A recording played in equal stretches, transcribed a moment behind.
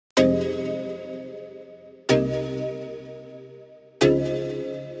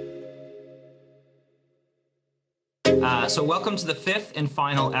So welcome to the fifth and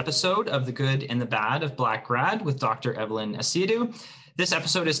final episode of The Good and the Bad of Black Grad with Dr. Evelyn Asiedu. This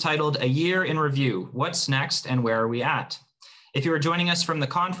episode is titled A Year in Review, What's Next and Where Are We At? If you are joining us from the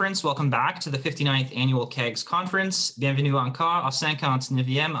conference, welcome back to the 59th Annual CAGS Conference. Bienvenue encore au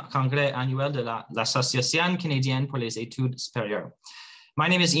 59e Congrès annuel de l'Association canadienne pour les études supérieures. My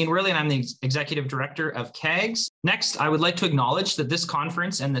name is Ian Worley, and I'm the Executive Director of CAGS. Next, I would like to acknowledge that this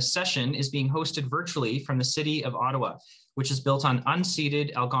conference and this session is being hosted virtually from the city of Ottawa, which is built on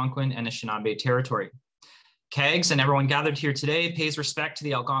unceded Algonquin and Anishinaabe territory. CAGS and everyone gathered here today pays respect to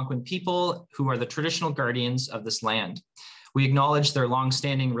the Algonquin people who are the traditional guardians of this land. We acknowledge their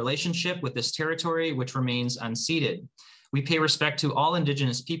long-standing relationship with this territory, which remains unceded. We pay respect to all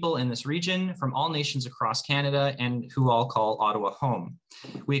Indigenous people in this region from all nations across Canada and who all call Ottawa home.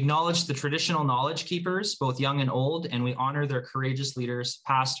 We acknowledge the traditional knowledge keepers, both young and old, and we honor their courageous leaders,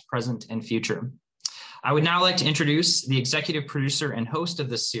 past, present, and future. I would now like to introduce the executive producer and host of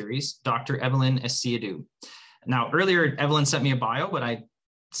this series, Dr. Evelyn Asiedu. Now, earlier, Evelyn sent me a bio, but I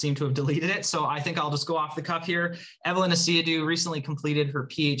seem to have deleted it, so I think I'll just go off the cuff here. Evelyn Asiedu recently completed her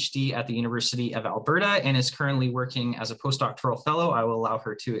PhD at the University of Alberta and is currently working as a postdoctoral fellow. I will allow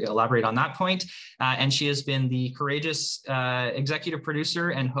her to elaborate on that point. And she has been the courageous executive producer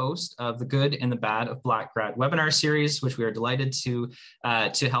and host of the Good and the Bad of Black Grad webinar series, which we are delighted to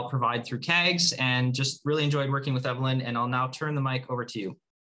help provide through CAGS, and just really enjoyed working with Evelyn. And I'll now turn the mic over to you.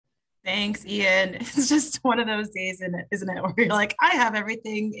 Thanks, Ian. It's just one of those days, isn't it, where you're like, I have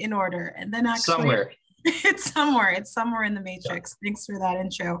everything in order, and then actually it's somewhere in the matrix. Yeah. Thanks for that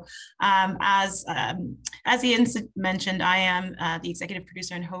intro. As Ian mentioned, I am the executive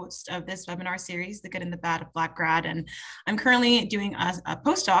producer and host of this webinar series, The Good and the Bad of Black Grad, and I'm currently doing a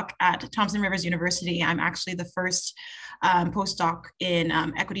postdoc at Thompson Rivers University. I'm actually the first postdoc in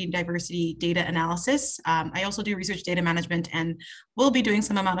equity and diversity data analysis. I also do research data management, and we'll be doing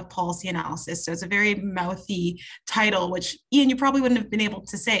some amount of policy analysis. So it's a very mouthy title, which Ian, you probably wouldn't have been able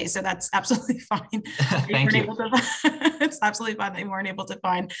to say. So that's absolutely fine. Thank you. It's absolutely fine that you weren't able to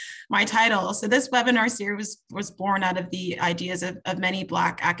find my title. So this webinar series was born out of the ideas of many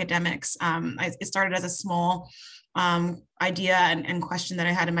Black academics. It started as a small idea and question that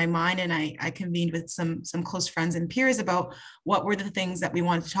I had in my mind, and I convened with some close friends and peers about what were the things that we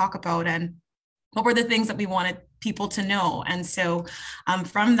wanted to talk about and what were the things that we wanted people to know. And so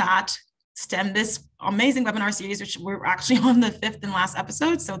from that stemmed this amazing webinar series, which we're actually on the fifth and last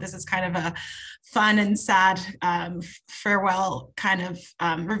episode. So this is kind of a fun and sad farewell kind of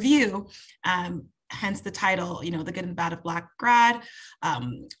review. Hence the title, The Good and Bad of Black Grad,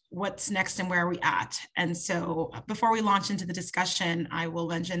 what's next and where are we at? And so before we launch into the discussion, I will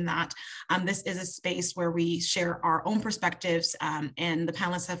mention that this is a space where we share our own perspectives, and the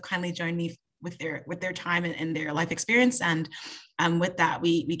panelists have kindly joined me with their time and their life experience. And with that,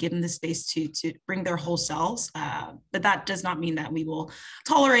 we give them the space to bring their whole selves. But that does not mean that we will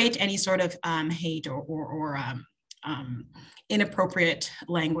tolerate any sort of hate or inappropriate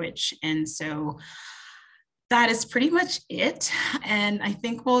language. And so that is pretty much it. And I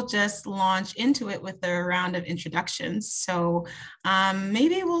think we'll just launch into it with a round of introductions. So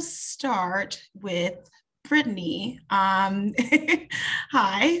maybe we'll start with Brittany. Hi,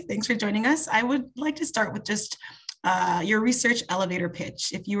 thanks for joining us. I would like to start with just your research elevator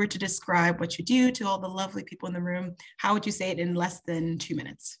pitch. If you were to describe what you do to all the lovely people in the room, how would you say it in less than 2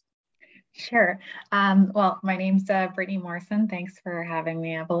 minutes? Sure. Well, my name's Brittany Morrison. Thanks for having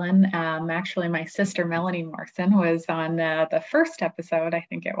me, Evelyn. Actually, my sister, Melanie Morrison, was on the first episode, I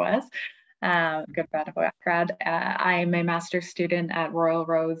think it was, Good, Bad of Black Grad. I'm a master's student at Royal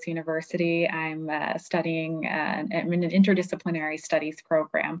Roads University. I'm studying I'm in an interdisciplinary studies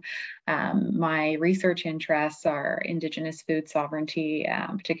program. My research interests are Indigenous food sovereignty,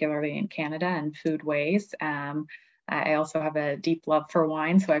 particularly in Canada, and foodways. I also have a deep love for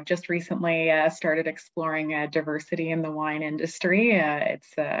wine, so I've just recently started exploring diversity in the wine industry.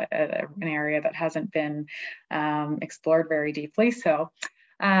 It's an area that hasn't been explored very deeply. So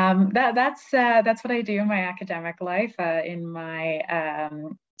that's what I do in my academic life. In my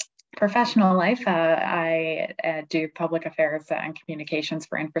professional life, I do public affairs and communications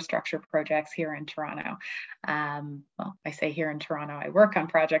for infrastructure projects here in Toronto. Well, I say here in Toronto, I work on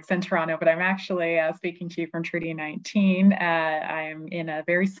projects in Toronto, but I'm actually speaking to you from Treaty 19. I'm in a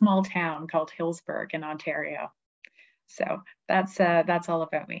very small town called Hillsburg in Ontario. So that's all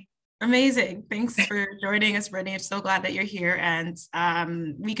about me. Amazing. Thanks for joining us, Brittany. I'm so glad that you're here. And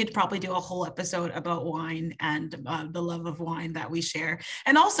we could probably do a whole episode about wine and the love of wine that we share,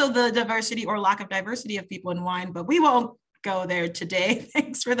 and also the diversity or lack of diversity of people in wine, but we won't go there today.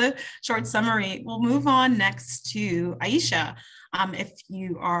 Thanks for the short summary. We'll move on next to Aisha. If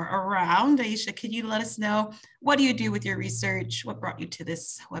you are around, Aisha, can you let us know, what do you do with your research? What brought you to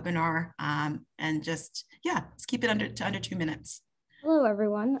this webinar? And just, let's keep it under 2 minutes. Hello,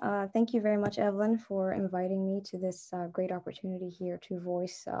 everyone. Thank you very much, Evelyn, for inviting me to this great opportunity here to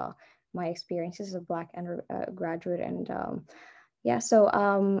voice my experiences as a Black undergraduate. And so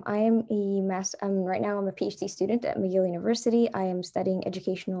I am right now I'm a PhD student at McGill University. I am studying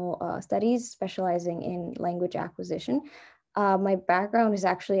educational studies, specializing in language acquisition. My background is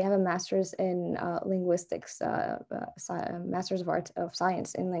actually, I have a master's in linguistics, master's of arts of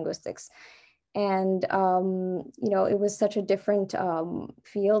science in linguistics. And, it was such a different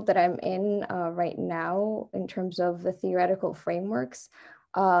field that I'm in right now in terms of the theoretical frameworks.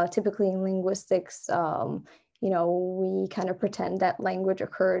 Typically in linguistics, we kind of pretend that language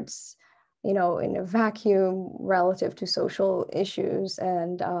occurs, in a vacuum relative to social issues.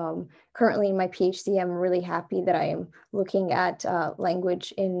 And currently in my PhD, I'm really happy that I am looking at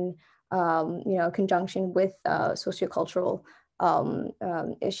language in, conjunction with sociocultural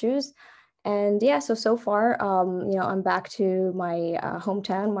issues. And so far, I'm back to my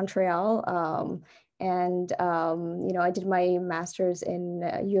hometown, Montreal. I did my master's in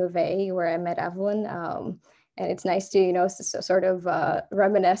U of A, where I met Evelyn. And it's nice to, sort of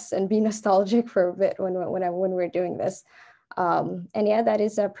reminisce and be nostalgic for a bit when we're doing this. That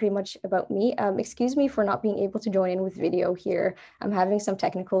is pretty much about me. Excuse me for not being able to join in with video here. I'm having some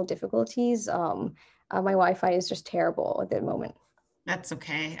technical difficulties. My Wi-Fi is just terrible at the moment. That's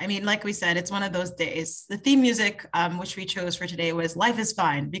okay. I mean, like we said, it's one of those days. The theme music, which we chose for today, was Life is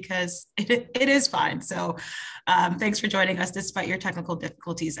Fine, because it is fine. So thanks for joining us despite your technical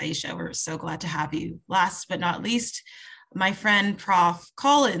difficulties, Aisha. We're so glad to have you. Last but not least, my friend, Prof.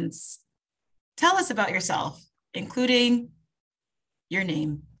 Collins. Tell us about yourself, including your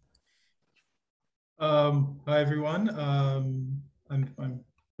name. Hi, everyone. I'm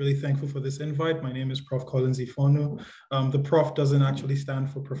really thankful for this invite. My name is Prof. Collins Ifonu. The prof doesn't actually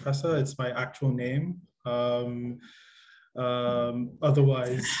stand for professor. It's my actual name.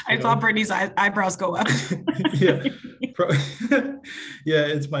 Otherwise, I saw Brittany's eyebrows go up. Yeah,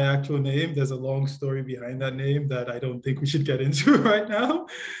 it's my actual name. There's a long story behind that name that I don't think we should get into right now.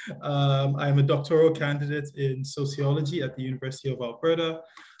 I'm a doctoral candidate in sociology at the University of Alberta.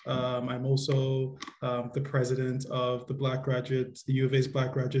 I'm also the president of the U of A's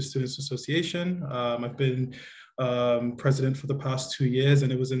Black Graduate Students Association. I've been president for the past 2 years,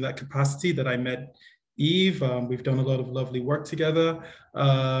 and it was in that capacity that I met Eve. We've done a lot of lovely work together.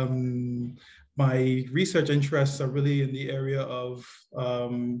 My research interests are really in the area of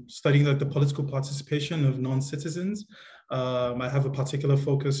studying the political participation of non-citizens. I have a particular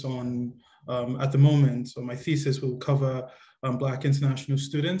focus on, at the moment, so my thesis will cover Black international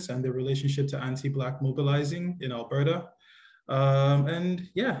students and their relationship to anti-Black mobilizing in Alberta. I'm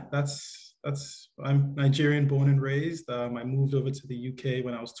Nigerian born and raised. I moved over to the UK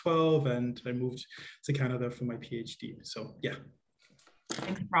when I was 12, and I moved to Canada for my PhD. So yeah.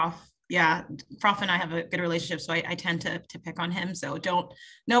 Thanks, Prof. Yeah, Prof and I have a good relationship, so I tend to pick on him. So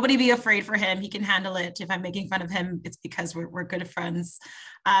nobody be afraid for him. He can handle it. If I'm making fun of him, it's because we're good friends.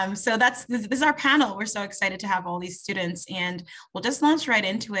 So this is our panel. We're so excited to have all these students, and we'll just launch right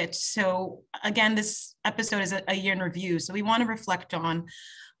into it. So again, this episode is a year in review. So we want to reflect on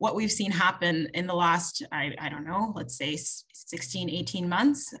what we've seen happen in the last, I don't know, let's say 16, 18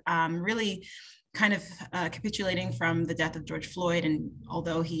 months, really kind of capitulating from the death of George Floyd. And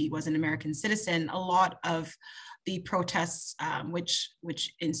although he was an American citizen, a lot of the protests which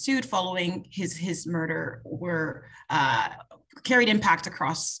ensued following his murder were carried impact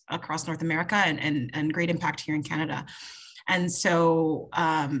across North America and great impact here in Canada. And so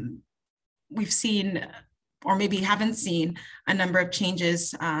we've seen, or maybe haven't seen, a number of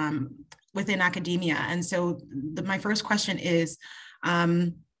changes within academia. And so my first question is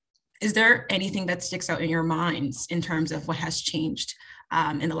there anything that sticks out in your minds in terms of what has changed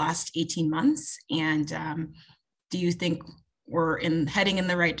in the last 18 months? And do you think we're heading in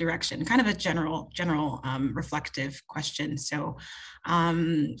the right direction? Kind of a general reflective question. So,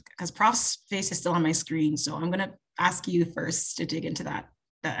 because Prof's face is still on my screen, so I'm gonna ask you first to dig into that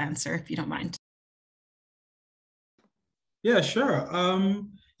answer, if you don't mind. Yeah, sure.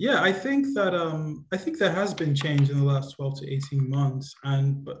 I think there has been change in the last 12 to 18 months,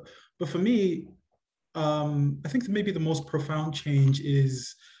 but for me, I think that maybe the most profound change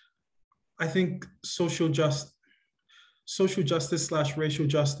is, I think, social justice / racial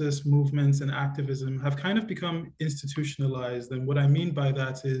justice movements and activism have kind of become institutionalized. And what I mean by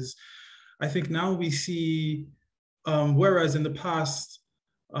that is, I think now we see Whereas in the past,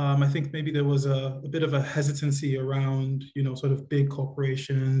 I think maybe there was a bit of a hesitancy around, sort of big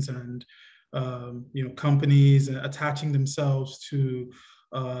corporations and, companies attaching themselves to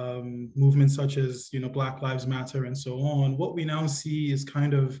movements such as, Black Lives Matter and so on. What we now see is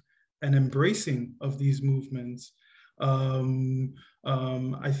kind of an embracing of these movements.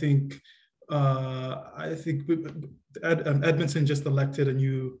 I think Edmonton just elected a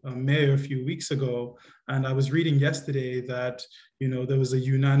new mayor a few weeks ago, and I was reading yesterday that there was a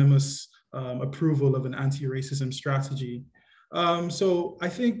unanimous approval of an anti-racism strategy. So I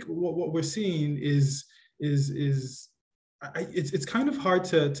think what we're seeing is it's kind of hard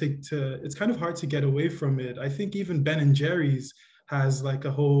to get away from it. I think even Ben and Jerry's has like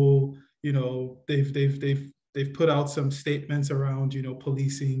a whole, they've put out some statements around,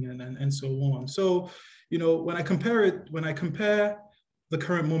 policing and so on. So, when I compare the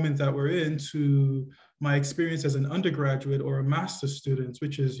current moment that we're in to my experience as an undergraduate or a master's student,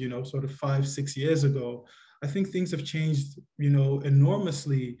 which is, sort of 5-6 years ago, I think things have changed,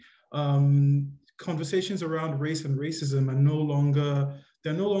 enormously. Conversations around race and racism are no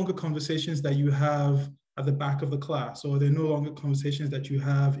longer conversations that you have at the back of the class, or they're no longer conversations that you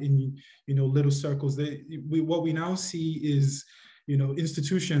have in, little circles. What we now see is,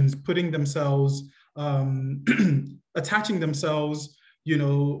 institutions putting themselves, attaching themselves,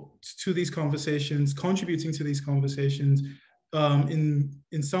 to these conversations, contributing to these conversations,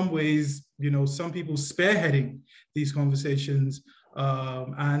 in some ways, some people spearheading these conversations,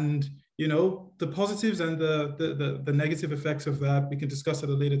 and the positives and the negative effects of that, we can discuss at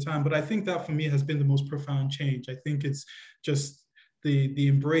a later time. But I think that for me has been the most profound change. I think it's just the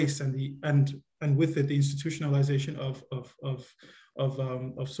embrace and with it the institutionalization of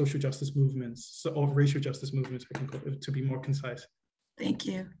social justice movements, of racial justice movements, I can to be more concise. Thank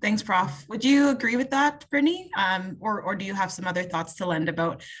you. Thanks, Prof. Would you agree with that, Brittany? Or do you have some other thoughts to lend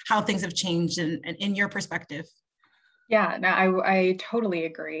about how things have changed in your perspective? Yeah, no, I totally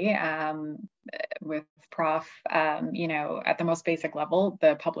agree with Prof. At the most basic level,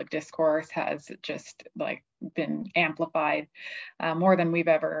 the public discourse has just been amplified more than we've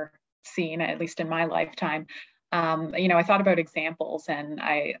ever seen, at least in my lifetime. I thought about examples, and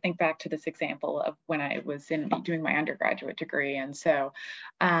I think back to this example of when I was doing my undergraduate degree. And so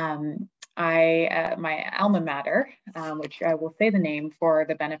my alma mater, which I will say the name for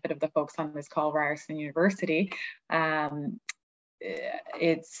the benefit of the folks on this call, Ryerson University,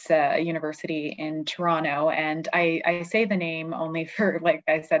 it's a university in Toronto, and I say the name only for, like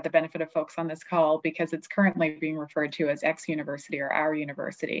I said, the benefit of folks on this call, because it's currently being referred to as X University or our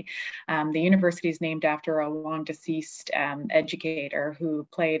university. The university is named after a long deceased educator who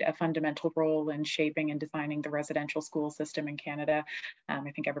played a fundamental role in shaping and designing the residential school system in Canada.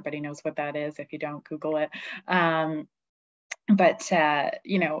 I think everybody knows what that is. If you don't, Google it. But at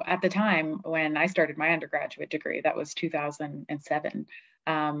the time when I started my undergraduate degree, that was 2007,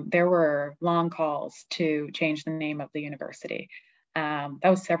 there were long calls to change the name of the university. That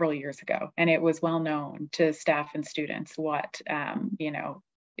was several years ago, and it was well known to staff and students what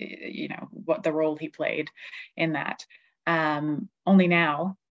what the role he played in that. Only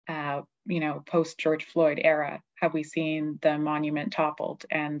now, post George Floyd era, have we seen the monument toppled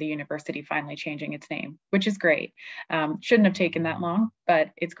and the university finally changing its name, which is great. Shouldn't have taken that long,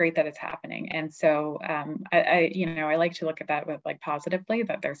 but it's great that it's happening. And so I like to look at that with positively,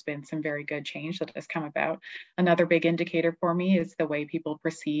 that there's been some very good change that has come about. Another big indicator for me is the way people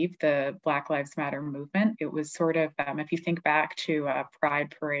perceive the Black Lives Matter movement. It was sort of, if you think back to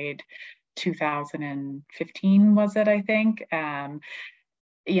Pride Parade 2015, was it, I think?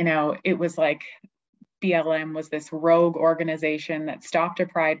 It was like BLM was this rogue organization that stopped a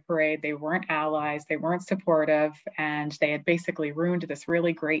pride parade. They weren't allies, they weren't supportive, and they had basically ruined this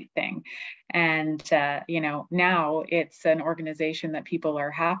really great thing. And, now it's an organization that people are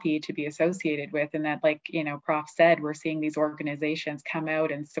happy to be associated with. And that, Prof said, we're seeing these organizations come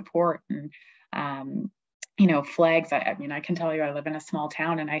out and support and, flags. I mean, I can tell you, I live in a small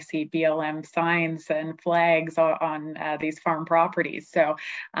town and I see BLM signs and flags on these farm properties. So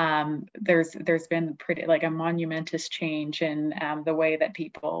there's been pretty a monumentous change in the way that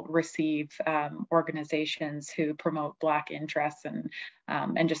people receive organizations who promote Black interests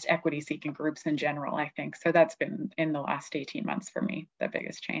and just equity-seeking groups in general, I think. So that's been, in the last 18 months for me, the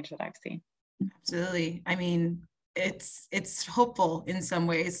biggest change that I've seen. Absolutely. I mean, it's hopeful in some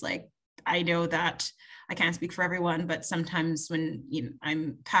ways, I know that I can't speak for everyone, but sometimes when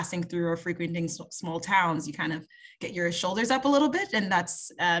I'm passing through or frequenting small towns, you kind of get your shoulders up a little bit. And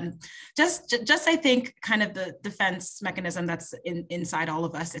that's just I think, kind of the defense mechanism that's inside all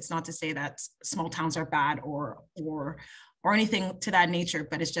of us. It's not to say that small towns are bad or anything to that nature,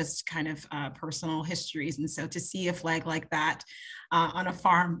 but it's just kind of personal histories. And so to see a flag like that on a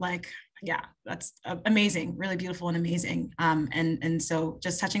farm, like, yeah, that's amazing, really beautiful and amazing. And so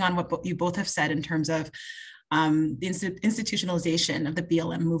just touching on what you both have said in terms of the institutionalization of the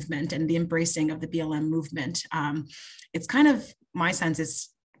BLM movement and the embracing of the BLM movement, it's kind of, my sense is,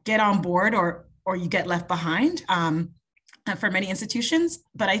 get on board or you get left behind for many institutions.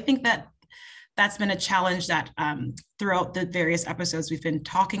 But I think that that's been a challenge that throughout the various episodes we've been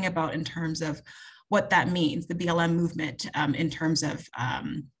talking about in terms of what that means, the BLM movement, in terms of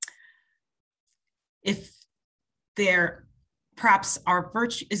if there perhaps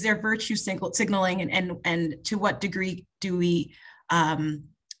is there virtue signaling, and to what degree do we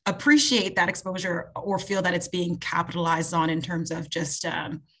appreciate that exposure or feel that it's being capitalized on in terms of just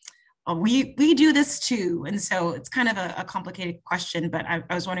we do this too. And so it's kind of a complicated question, but I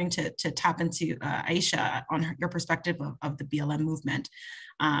was wanting to tap into Aisha on your perspective of the BLM movement.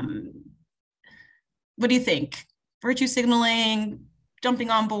 What do you think? Virtue signaling, jumping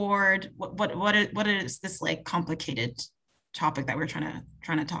on board, what is this like complicated topic that we're trying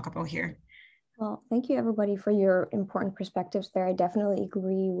to talk about here? Well, thank you everybody for your important perspectives there. I definitely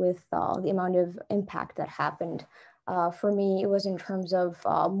agree with the amount of impact that happened. For me, it was in terms of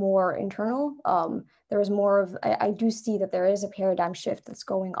more internal. There was more of, I do see that there is a paradigm shift that's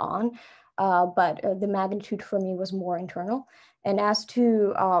going on, but the magnitude for me was more internal. And as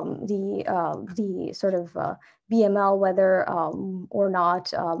to the sort of BML, whether or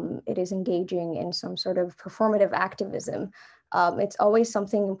not it is engaging in some sort of performative activism, it's always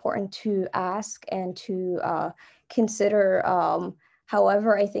something important to ask and to consider.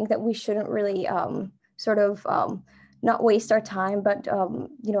 However, I think that we shouldn't really not waste our time, but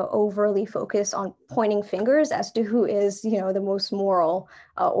overly focus on pointing fingers as to who is the most moral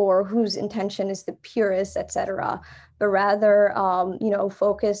or whose intention is the purest, etc. But rather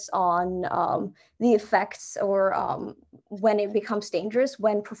focus on the effects or when it becomes dangerous,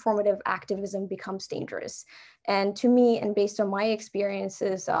 when performative activism becomes dangerous. And to me, and based on my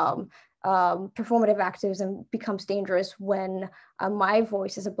experiences, performative activism becomes dangerous when my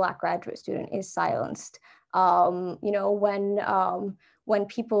voice as a Black graduate student is silenced. When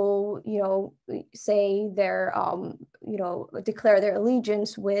people, say their, declare their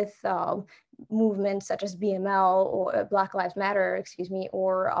allegiance with movements such as BML or Black Lives Matter,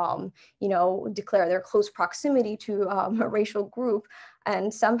 or, declare their close proximity to a racial group,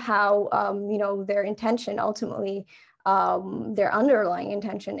 and somehow, their intention ultimately, their underlying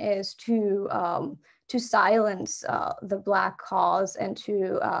intention is to silence the Black cause and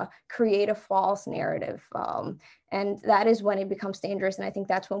to create a false narrative. And that is when it becomes dangerous. And I think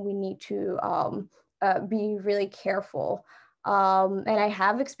that's when we need to be really careful. And I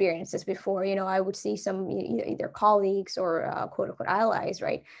have experienced this before. I would see some either colleagues or quote unquote allies,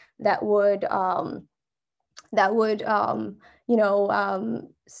 right, that would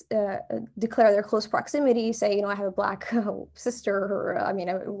declare their close proximity, say, I have a Black sister, or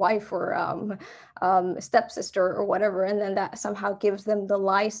a wife, or a stepsister, or whatever, and then that somehow gives them the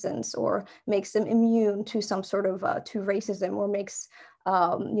license or makes them immune to some sort of to racism, or makes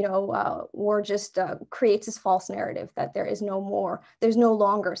or just creates this false narrative that there's no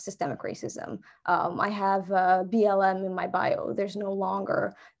longer systemic racism. I have BLM in my bio. There's no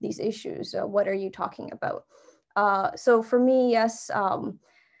longer these issues. What are you talking about? So for me, yes,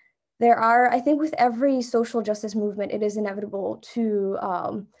 there are, I think with every social justice movement, it is inevitable to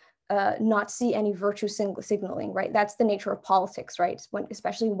not see any virtue signaling, right? That's the nature of politics, right?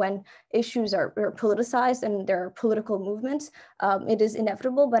 Especially when issues are politicized and there are political movements, it is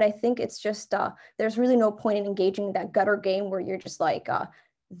inevitable, but I think it's just, there's really no point in engaging in that gutter game where you're just like,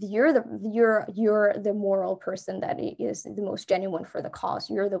 you're the moral person that is the most genuine for the cause.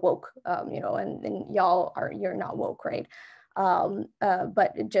 You're the woke, and you're not woke, right?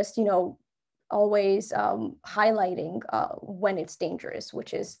 But just, always highlighting when it's dangerous,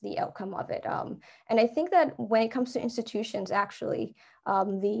 which is the outcome of it. And I think that when it comes to institutions, actually,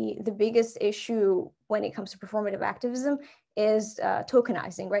 The biggest issue when it comes to performative activism is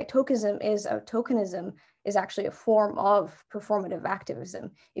tokenizing, right? Tokenism is actually a form of performative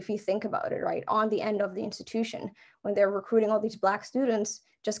activism. If you think about it, right? On the end of the institution, when they're recruiting all these Black students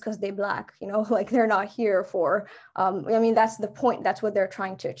just because they're Black, you know, like they're not here for, I mean, that's the point. That's what they're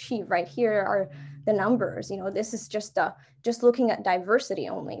trying to achieve, right? Here are the numbers, you know, this is just looking at diversity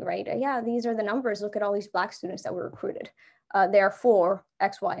only, right? Yeah, these are the numbers. Look at all these Black students that were recruited. Therefore,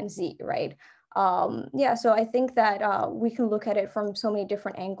 X, Y, and Z, right? Yeah, so I think that we can look at it from so many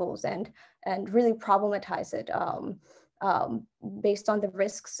different angles and really problematize it based on the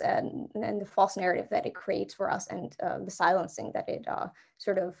risks and the false narrative that it creates for us and the silencing that it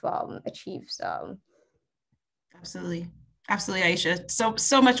sort of achieves. Absolutely. Absolutely, Aisha.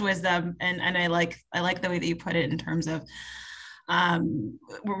 So much wisdom. And I like the way that you put it in terms of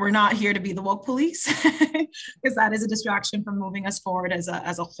we're not here to be the woke police, because that is a distraction from moving us forward as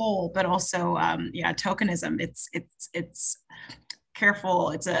a whole, but also yeah, tokenism. It's careful.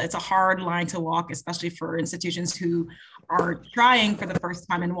 It's a hard line to walk, especially for institutions who are trying for the first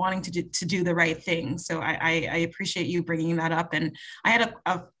time and wanting to do the right thing. So I appreciate you bringing that up. And I had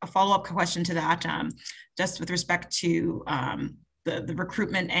a follow-up question to that, just with respect to the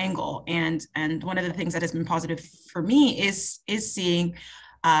recruitment angle. And one of the things that has been positive for me is seeing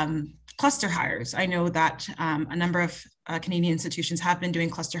cluster hires. I know that a number of Canadian institutions have been doing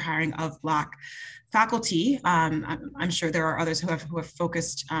cluster hiring of Black faculty. I'm sure there are others who have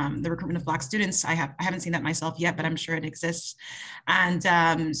focused the recruitment of Black students. I haven't seen that myself yet, but I'm sure it exists. And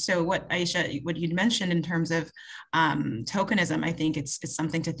so what Aisha, what you mentioned in terms of tokenism, I think it's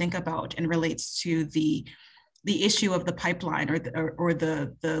something to think about and relates to the issue of the pipeline or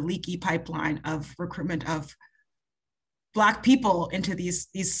the leaky pipeline of recruitment of Black people into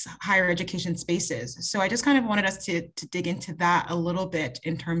these higher education spaces. So I just kind of wanted us to dig into that a little bit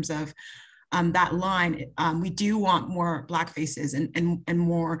in terms of that line. We do want more Black faces and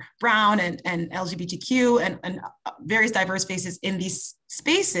more brown and LGBTQ and various diverse faces in these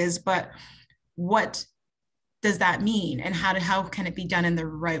spaces, but what does that mean and how can it be done in the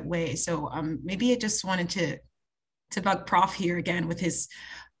right way? So maybe I just wanted to bug Prof here again with his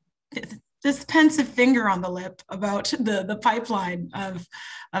this pensive finger on the lip about the pipeline of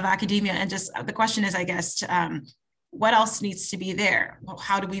academia. And just the question is, I guess, what else needs to be there? Well,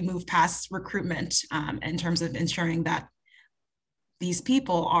 how do we move past recruitment in terms of ensuring that these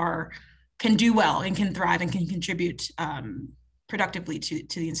people can do well and can thrive and can contribute productively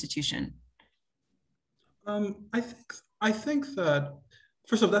to the institution? I think that,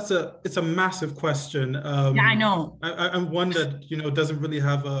 first of all, it's a massive question. Yeah, I know. I'm one that, doesn't really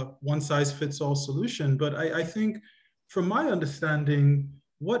have a one-size-fits-all solution, but I think from my understanding,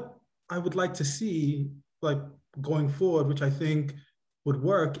 what I would like to see, like going forward, which I think would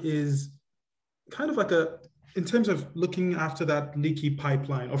work, is kind of like in terms of looking after that leaky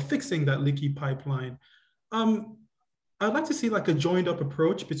pipeline or fixing that leaky pipeline. I'd like to see like a joined up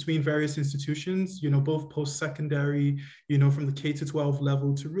approach between various institutions, both post-secondary, from the K-12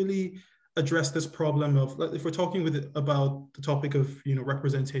 level, to really address this problem of, if we're talking about the topic of,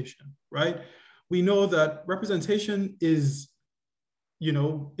 representation, right? We know that representation is,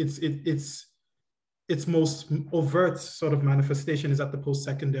 its most overt sort of manifestation is at the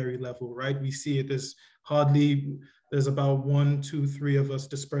post-secondary level, right? We see it as there's about 1, 2, 3 of us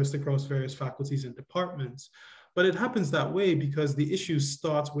dispersed across various faculties and departments. But it happens that way because the issue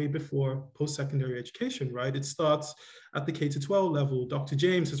starts way before post-secondary education, right? It starts at the K-12 level. Dr.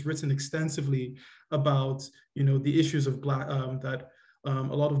 James has written extensively about, the issues of that a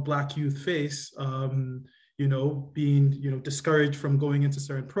lot of Black youth face, being, discouraged from going into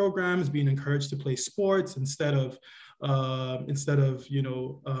certain programs, being encouraged to play sports instead of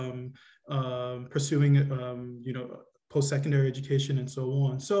pursuing, post-secondary education and so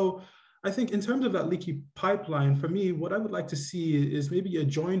on. So I think in terms of that leaky pipeline, for me, what I would like to see is maybe a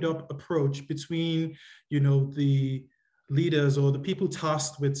joined up approach between, the leaders or the people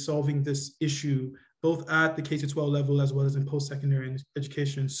tasked with solving this issue, both at the K-12 level as well as in post-secondary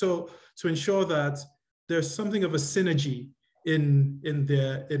education. So to ensure that there's something of a synergy in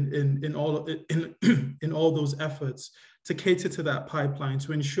all those efforts to cater to that pipeline,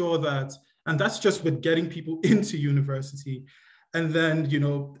 to ensure that, and that's just with getting people into university. And then,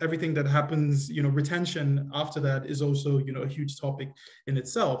 everything that happens, retention after that is also, a huge topic in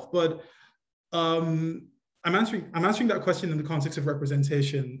itself. But I'm answering that question in the context of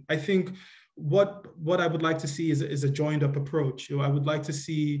representation. I think what I would like to see is a joined up approach. I would like to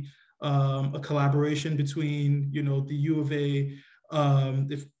see a collaboration between, the U of A,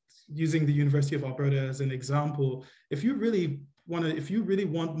 if using the University of Alberta as an example, if you really if you really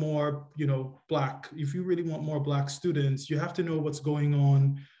want more, if you really want more Black students, you have to know what's going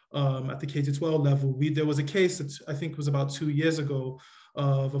on at the K-12 level. There was a case that I think was about 2 years ago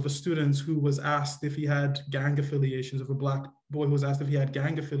of a student who was asked if he had gang affiliations, of a Black boy who was asked if he had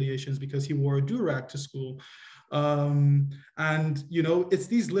gang affiliations because he wore a do-rag to school. And, it's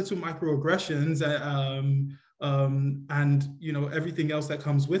these little microaggressions and, everything else that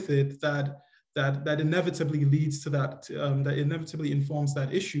comes with it that inevitably leads to that, that inevitably informs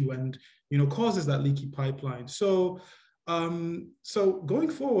that issue and, causes that leaky pipeline. So going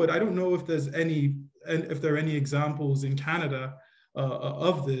forward, I don't know if there are any examples in Canada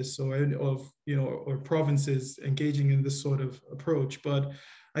of this or provinces engaging in this sort of approach, but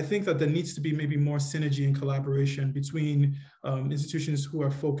I think that there needs to be maybe more synergy and collaboration between institutions who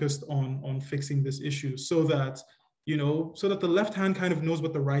are focused on fixing this issue, so that the left hand kind of knows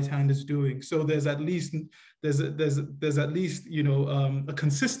what the right hand is doing. So there's at least a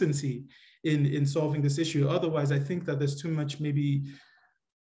consistency in solving this issue. Otherwise, I think that there's too much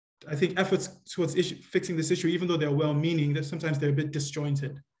efforts towards fixing this issue, even though they're well-meaning, that sometimes they're a bit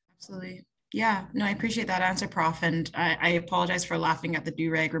disjointed. Absolutely. Yeah, no, I appreciate that answer, Prof. And I apologize for laughing at the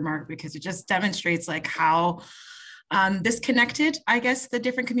do-rag remark, because it just demonstrates like how disconnected, I guess, the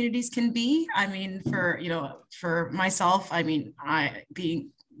different communities can be. I mean, for myself, I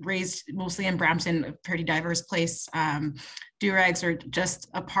being raised mostly in Brampton, a pretty diverse place, do-rags are just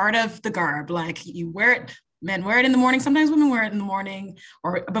a part of the garb. Like, you wear it, men wear it in the morning, sometimes women wear it in the morning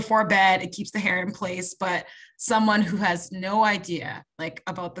or before bed, it keeps the hair in place. But someone who has no idea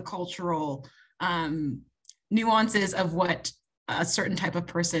about the cultural nuances of what a certain type of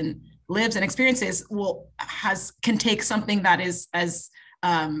person lives and experiences can take something that is as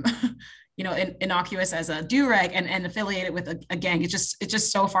innocuous as a do-rag and affiliate it with a gang. It's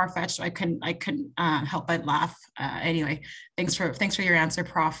just so far-fetched. So I couldn't help but laugh. Anyway, thanks for your answer,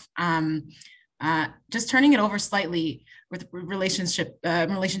 Prof. Just turning it over slightly with relation to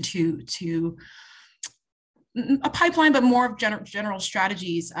a pipeline, but more of general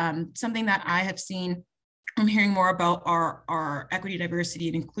strategies. Something that I have seen, I'm hearing more about our equity, diversity,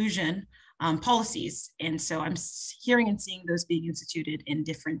 and inclusion policies. And so I'm hearing and seeing those being instituted in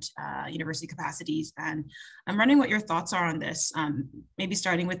different university capacities. And I'm wondering what your thoughts are on this, maybe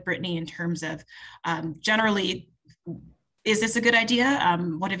starting with Brittany in terms of generally, is this a good idea?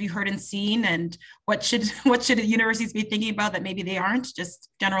 What have you heard and seen, and what should universities be thinking about that maybe they aren't? Just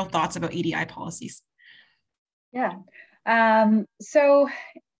general thoughts about EDI policies. Yeah. So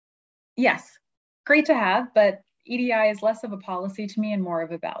yes, great to have, but EDI is less of a policy to me and more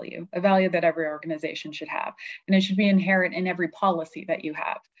of a value that every organization should have. And it should be inherent in every policy that you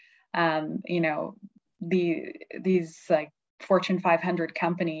have. These Fortune 500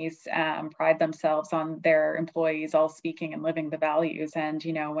 companies pride themselves on their employees all speaking and living the values. And,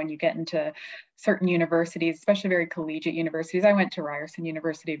 when you get into certain universities, especially very collegiate universities, I went to Ryerson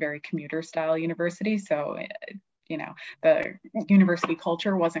University, very commuter style university. So, the university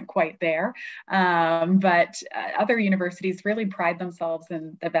culture wasn't quite there. But other universities really pride themselves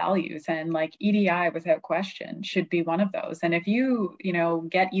in the values, and EDI without question should be one of those. And if you,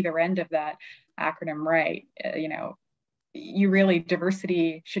 get either end of that acronym right,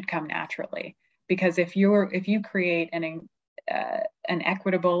 diversity should come naturally, because if you create an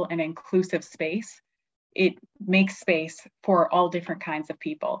equitable and inclusive space, it makes space for all different kinds of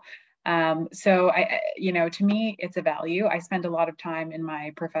people. So to me, it's a value. I spend a lot of time in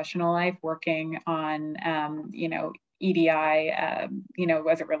my professional life working on, EDI,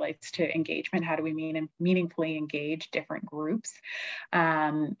 as it relates to engagement. How do we meaningfully engage different groups,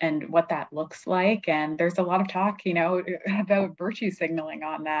 and what that looks like? And there's a lot of talk, about virtue signaling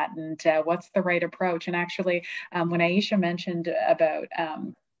on that, and what's the right approach. And actually, when Aisha mentioned about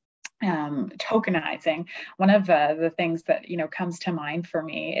tokenizing, one of the things that comes to mind for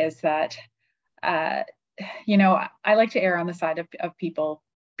me is that I like to err on the side of people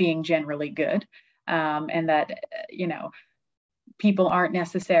being generally good, and that people aren't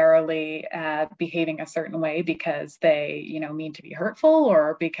necessarily behaving a certain way because they mean to be hurtful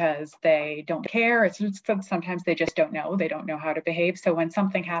or because they don't care. It's just, sometimes they just don't know how to behave. So when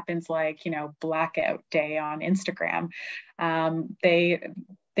something happens like blackout day on Instagram, they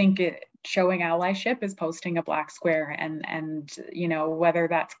think showing allyship is posting a black square, and whether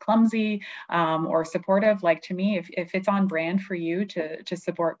that's clumsy or supportive. To me, if it's on brand for you to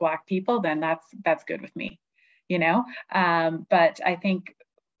support Black people, then that's good with me, but I think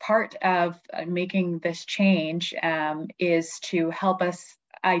part of making this change is to help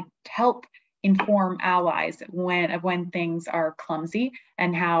inform allies when things are clumsy,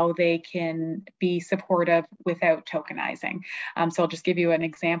 and how they can be supportive without tokenizing. So I'll just give you an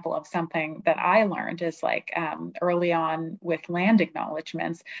example of something that I learned is like early on with land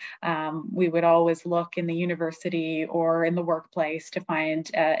acknowledgements, we would always look in the university or in the workplace to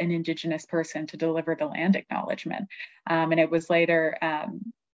find an Indigenous person to deliver the land acknowledgement. And it was later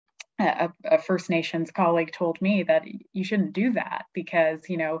a First Nations colleague told me that you shouldn't do that because,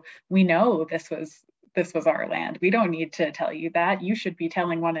 you know, we know this was our land. We don't need to tell you that. You should be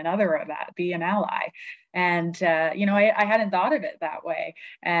telling one another that, be an ally. And, you know, I hadn't thought of it that way.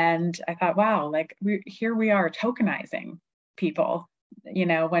 And I thought, wow, like here we are tokenizing people, you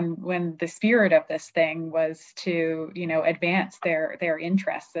know, when the spirit of this thing was to, you know, advance their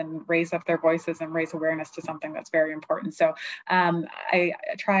interests and raise up their voices and raise awareness to something that's very important. So I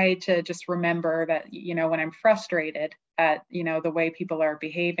try to just remember that, you know, when I'm frustrated at, you know, the way people are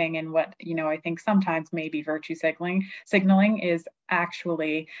behaving and what, you know, I think sometimes maybe virtue signaling is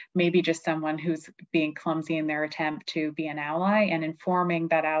actually maybe just someone who's being clumsy in their attempt to be an ally, and informing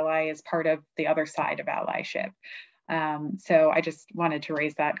that ally is part of the other side of allyship. So I just wanted to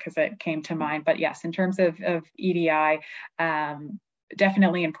raise that because it came to mind. But yes, in terms of EDI,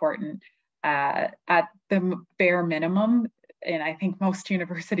 definitely important at the bare minimum. And I think most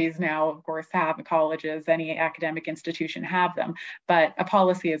universities now, of course, have colleges, any academic institution have them, but a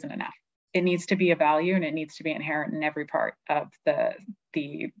policy isn't enough. It needs to be a value, and it needs to be inherent in every part of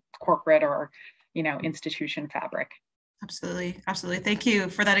the corporate or, you know, institution fabric. Absolutely. Absolutely. Thank you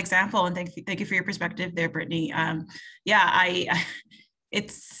for that example. And thank you for your perspective there, Brittany.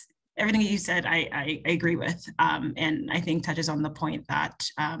 It's everything you said, I agree with. And I think touches on the point that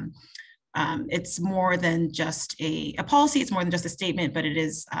it's more than just a policy, it's more than just a statement, but it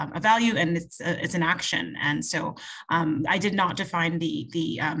is a value, and it's an action. And so I did not define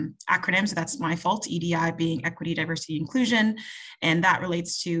the acronym, so that's my fault. EDI being equity, diversity, inclusion, and that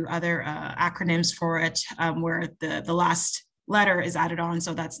relates to other acronyms for it, where the last letter is added on.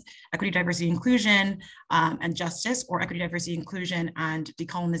 So that's equity, diversity, inclusion, and justice, or equity, diversity, inclusion, and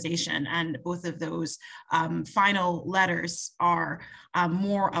decolonization. And both of those final letters are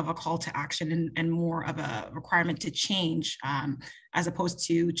more of a call to action and more of a requirement to change, as opposed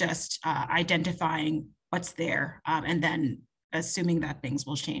to just identifying what's there and then assuming that things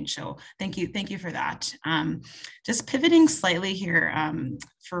will change. So thank you for that. Just pivoting slightly here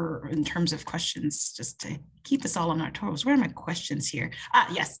in terms of questions, just to keep us all on our toes. Where are my questions here?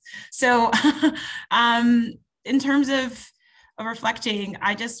 Yes. So in terms of reflecting,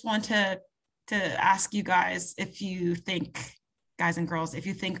 I just want to ask you guys if you think, guys and girls, if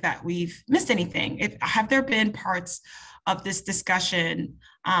you think that we've missed anything. Have there been parts of this discussion,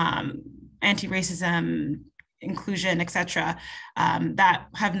 anti-racism, inclusion, et cetera, that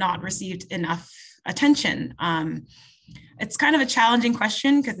have not received enough attention? It's kind of a challenging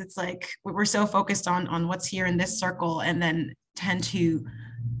question because it's like we're so focused on what's here in this circle, and then tend to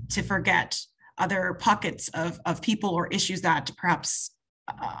forget other pockets of people or issues that perhaps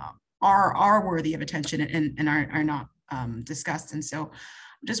are worthy of attention and are not discussed. And so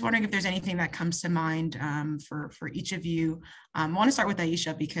I'm just wondering if there's anything that comes to mind for each of you. I want to start with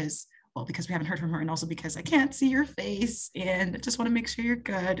Aisha because we haven't heard from her, and also because I can't see your face, and I just want to make sure you're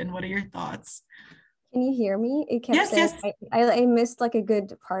good. And what are your thoughts? Can you hear me? It kept yes, saying, yes. I missed like a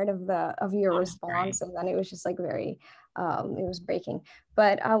good part of your response, great. and then it was just like very, it was breaking.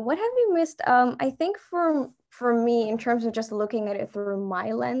 But what have you missed? I think for me, in terms of just looking at it through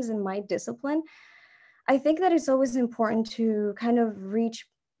my lens and my discipline, I think that it's always important to kind of reach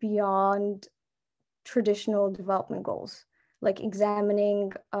beyond traditional development goals, like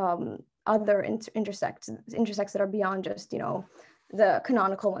examining other intersects that are beyond just, you know, the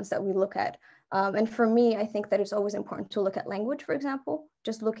canonical ones that we look at. And for me, I think that it's always important to look at language, for example,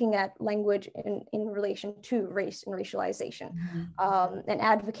 just looking at language in relation to race and racialization, and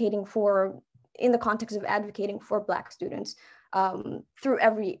advocating for, in the context of advocating for Black students through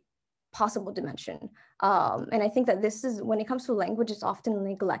every possible dimension. And I think that this is, when it comes to language, it's often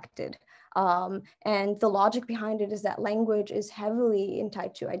neglected. And the logic behind it is that language is heavily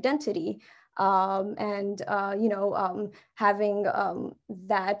tied to identity. Having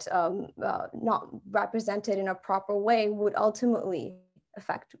that not represented in a proper way would ultimately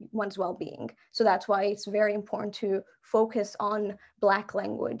affect one's well-being. So that's why it's very important to focus on Black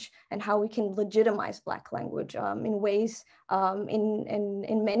language and how we can legitimize Black language in ways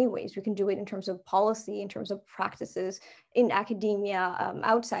in many ways. We can do it in terms of policy, in terms of practices in academia,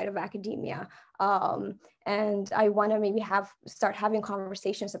 outside of academia. And I want to maybe start having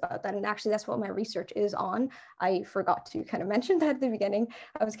conversations about that. And actually, that's what my research is on. I forgot to kind of mention that at the beginning.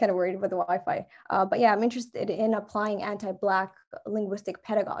 I was kind of worried about the Wi-Fi. But yeah, I'm interested in applying anti-Black linguistic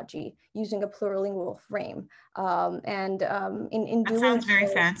pedagogy using a plurilingual frame. In that doing sounds very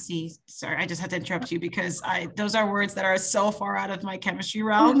so, fancy. Sorry, I just had to interrupt you because those are words that are so far out of my chemistry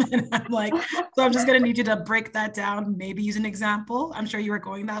realm. And I'm like, so I'm just going to need you to break that down, maybe use an example. I'm sure you were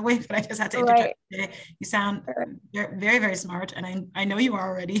going that way, but I just had to interject. Right. You sound very, very smart. And I know you are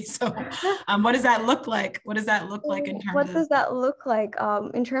already. So what does that look like? What does that look like in terms of? What does that look like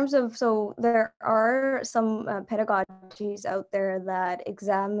in terms of, so there are some pedagogies out there that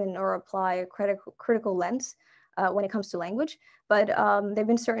examine or apply a critical lens when it comes to language, but there have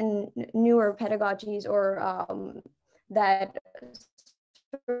been certain newer pedagogies or that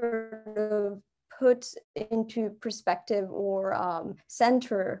sort of put into perspective or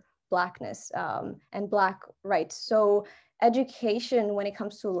center Blackness and Black rights. So education, when it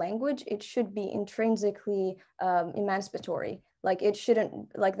comes to language, it should be intrinsically emancipatory. Like it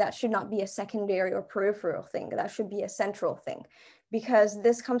shouldn't, like that should not be a secondary or peripheral thing. That should be a central thing, because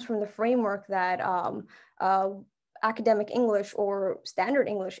this comes from the framework that academic English or standard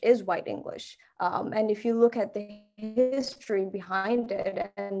English is white English. And if you look at the history behind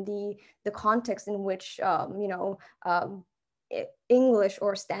it and the context in which, English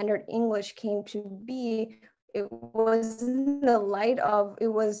or standard English came to be, it was in the light of, it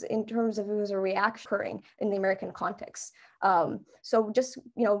was a reaction occurring in the American context. So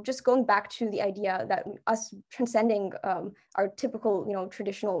just going back to the idea that us transcending our typical,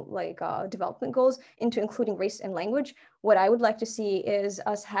 traditional development goals into including race and language, what I would like to see is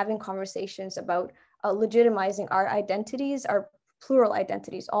us having conversations about legitimizing our identities, our plural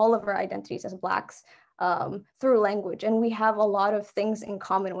identities, all of our identities as Blacks through language. And we have a lot of things in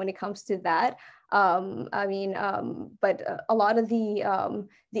common when it comes to that. But a lot of the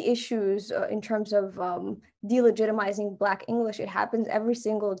issues in terms of delegitimizing Black English, it happens every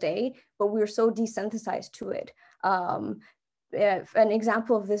single day, but we're so desensitized to it. An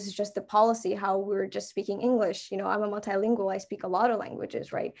example of this is just the policy, how we're just speaking English. I'm a multilingual, I speak a lot of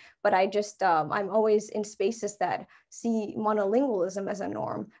languages, right? But I'm always in spaces that see monolingualism as a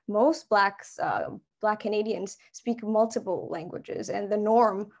norm. Most Black Canadians speak multiple languages, and the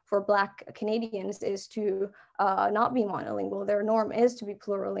norm for Black Canadians is to not be monolingual. Their norm is to be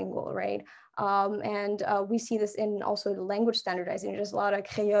plurilingual, right? We see this in also the language standardizing. There's a lot of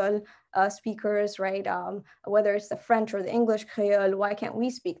Creole speakers, right? Whether it's the French or the English Creole, why can't we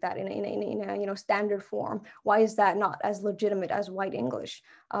speak that in a standard form? Why is that not as legitimate as white English?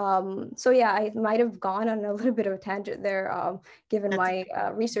 So yeah, I might have gone on a little bit of a tangent there, given my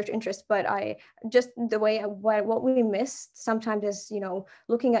research interest, but the way what we missed sometimes is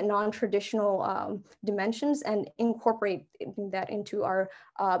looking at non-traditional dimensions and incorporating that into our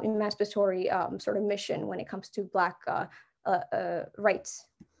emancipatory sort of mission when it comes to Black rights.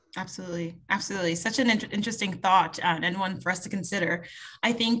 Absolutely. Absolutely. Such an interesting thought and one for us to consider.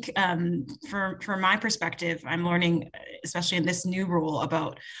 I think from my perspective, I'm learning, especially in this new role,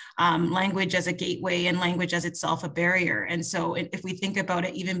 about language as a gateway and language as itself a barrier. And so if we think about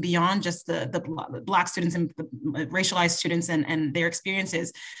it, even beyond just the Black students and the racialized students and their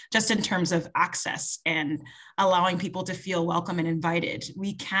experiences, just in terms of access and allowing people to feel welcome and invited,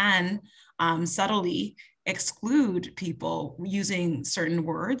 we can subtly exclude people using certain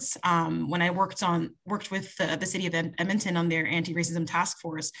words. When I worked with the city of Edmonton on their anti-racism task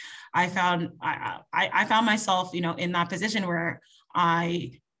force, I found myself, in that position where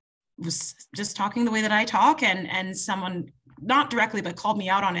I was just talking the way that I talk, and someone, not directly, but called me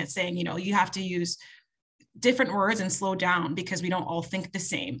out on it, saying, you have to use different words and slow down because we don't all think the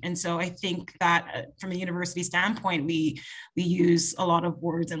same. And so I think that from a university standpoint, we use a lot of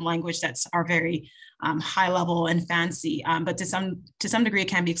words and language that's are very high level and fancy, but to some degree it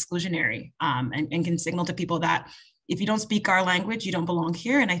can be exclusionary and can signal to people that if you don't speak our language, you don't belong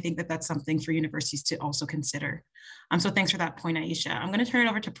here. And I think that that's something for universities to also consider. So thanks for that point, Aisha. I'm going to turn it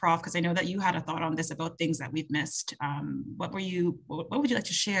over to Prof, because I know that you had a thought on this about things that we've missed. What would you like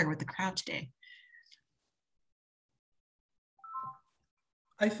to share with the crowd today?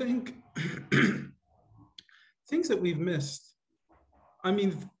 I think things that we've missed, I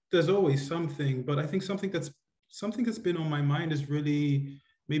mean, there's always something, but I think something that's been on my mind is really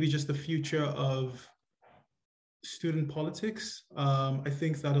maybe just the future of student politics. I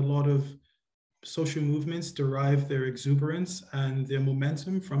think that a lot of social movements derive their exuberance and their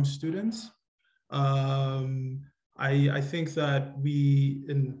momentum from students. I I think that we,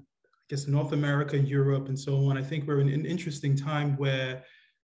 in I guess North America, Europe, and so on, I think we're in an interesting time where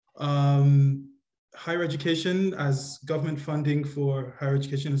higher education, as government funding for higher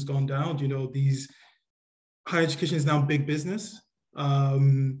education has gone down, higher education is now big business.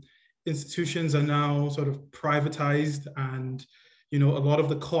 Institutions are now sort of privatized, and a lot of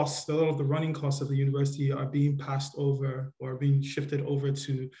the running costs of the university are being passed over or being shifted over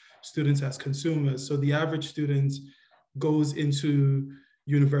to students as consumers. So the average student goes into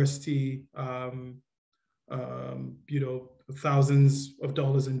university, thousands of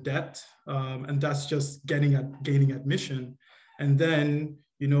dollars in debt, and that's just gaining admission. And then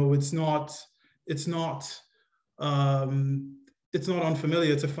it's not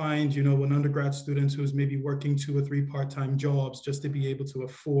unfamiliar to find, an undergrad student who's maybe working 2 or 3 part-time jobs just to be able to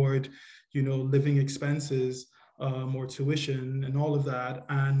afford, living expenses or tuition and all of that.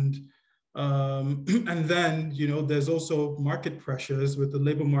 And then, there's also market pressures with the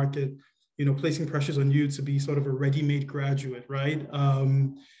labor market, placing pressures on you to be sort of a ready-made graduate, right?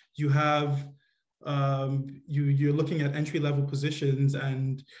 You're looking at entry-level positions,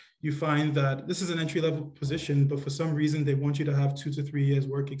 and you find that this is an entry-level position, but for some reason they want you to have 2 to 3 years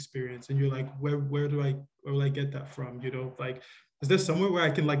work experience, and you're like, where do I get that from? Is there somewhere where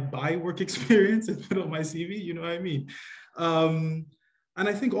I can buy work experience and put on my CV? You know what I mean? And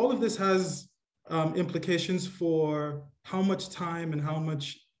I think all of this has implications for how much time and how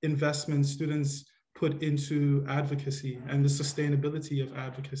much investment students put into advocacy and the sustainability of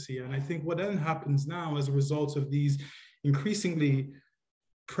advocacy. And I think what then happens now as a result of these increasingly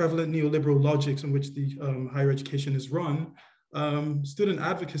prevalent neoliberal logics in which the higher education is run, student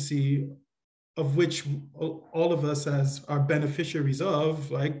advocacy, of which all of us as are beneficiaries of,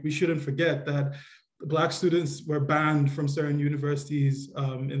 we shouldn't forget that Black students were banned from certain universities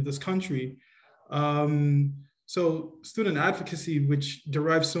in this country. So student advocacy, which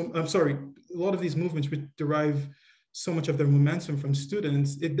derives a lot of these movements which derive so much of their momentum from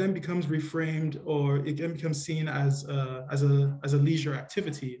students, it then becomes reframed, or it then becomes seen as a leisure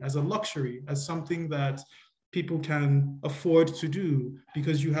activity, as a luxury, as something that people can afford to do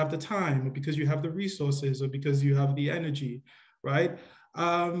because you have the time, or because you have the resources, or because you have the energy, right?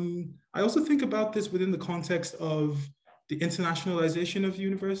 I also think about this within the context of the internationalization of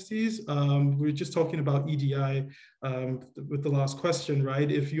universities. We were just talking about EDI with the last question,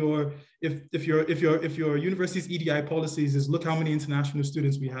 right? If your university's EDI policies is look how many international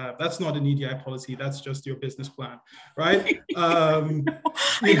students we have, that's not an EDI policy. That's just your business plan, right? I'm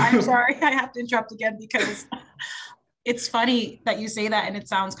sorry, I have to interrupt again because it's funny that you say that, and it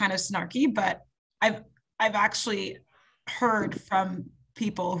sounds kind of snarky, but I've actually heard from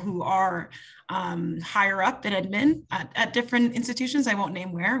people who are higher up in admin at different institutions, I won't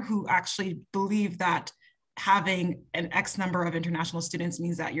name where, who actually believe that having an X number of international students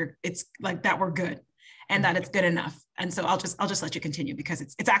means that it's like that we're good and that it's good enough. And so I'll just let you continue because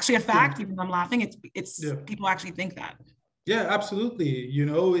it's actually a fact, even though I'm laughing, it's people actually think that. Yeah, absolutely.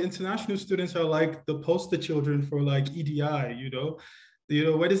 International students are like the poster children for EDI,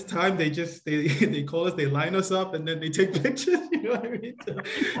 when it's time, they call us, they line us up, and then they take pictures. You know what I mean?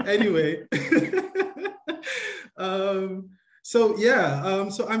 So, anyway, so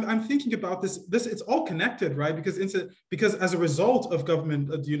I'm thinking about this. It's all connected, right? Because as a result of government,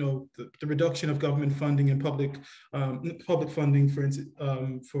 the reduction of government funding and public funding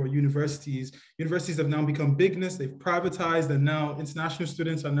for universities have now become bigness. They've privatized, and now international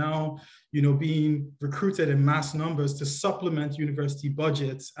students are now being recruited in mass numbers to supplement university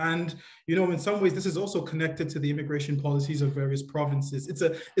budgets. And in some ways, this is also connected to the immigration policies of various provinces. It's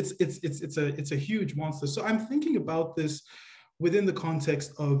a huge monster. So I'm thinking about this within the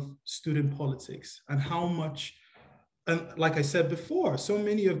context of student politics and how much, and like I said before, so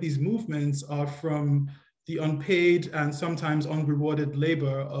many of these movements are from the unpaid and sometimes unrewarded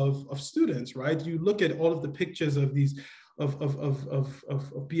labor of students, right? You look at all of the pictures of these of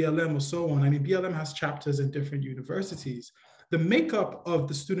BLM or so on. I mean, BLM has chapters in different universities. The makeup of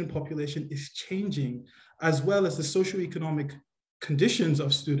the student population is changing, as well as the socioeconomic conditions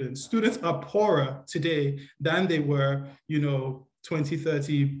of students. Students are poorer today than they were, 20,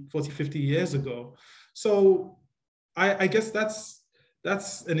 30, 40, 50 years ago. So I guess that's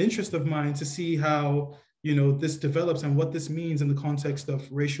an interest of mine to see how this develops and what this means in the context of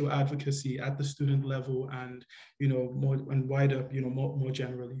racial advocacy at the student level and, more and wider, more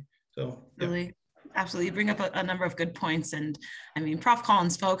generally. So, yeah. Really? Absolutely. You bring up a number of good points. And I mean, Prof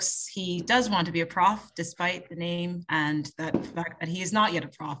Collins, folks, he does want to be a prof despite the name and the fact that he is not yet a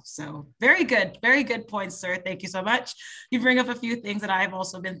prof. So very good points, sir. Thank you so much. You bring up a few things that I've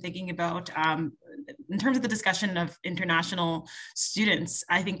also been thinking about. in terms of the discussion of international students,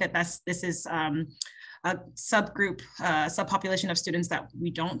 I think that this is a subpopulation of students that we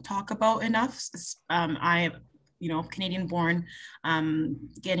don't talk about enough. I, Canadian born,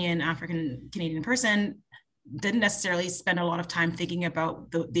 Ghanaian, African Canadian person, didn't necessarily spend a lot of time thinking about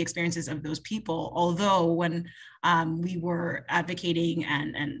the experiences of those people. Although when we were advocating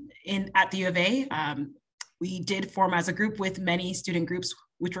and at the U of A, we did form as a group with many student groups,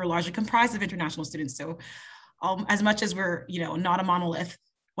 which were largely comprised of international students. So as much as we're, not a monolith,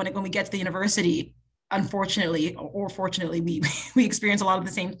 when we get to the university, unfortunately or fortunately, we experience a lot of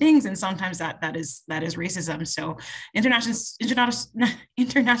the same things, and sometimes that is racism. So international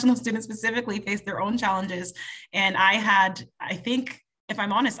students specifically face their own challenges, and I think, if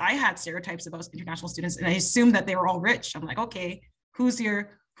I'm honest, I had stereotypes about international students, and I assumed that they were all rich. I'm like, okay, who's your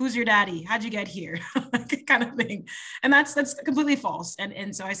daddy? How'd you get here? Kind of thing. And that's completely false.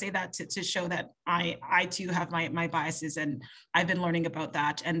 And so I say that to show that I too have my biases, and I've been learning about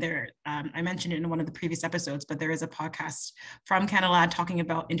that. And I mentioned it in one of the previous episodes, but there is a podcast from CanALAD talking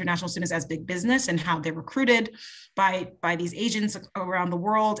about international students as big business and how they're recruited by these agents around the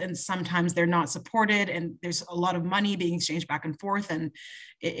world. And sometimes they're not supported, and there's a lot of money being exchanged back and forth. And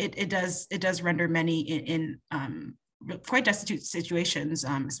it does render many in quite destitute situations,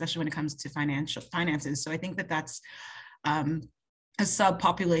 especially when it comes to finances. So I think that's a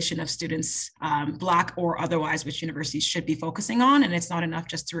subpopulation of students, Black or otherwise, which universities should be focusing on. And it's not enough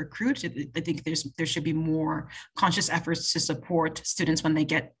just to recruit. I think there should be more conscious efforts to support students when they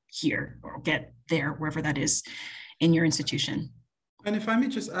get here or get there, wherever that is in your institution. And if I may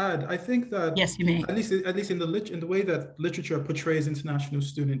just add, I think that yes, you may. At least in the way that literature portrays international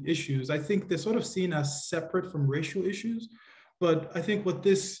student issues, I think they're sort of seen as separate from racial issues. But I think what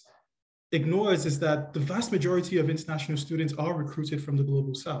this ignores is that the vast majority of international students are recruited from the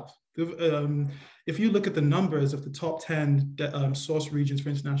global South. If you look at the numbers of the top 10 source regions for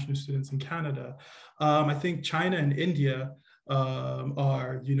international students in Canada, I think China and India account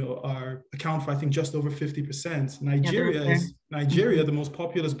for, I think, just over 50%. Nigeria, the most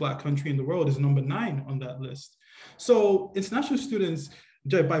populous Black country in the world, is number 9 on that list. So international students,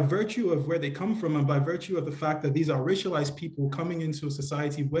 by virtue of where they come from and by virtue of the fact that these are racialized people coming into a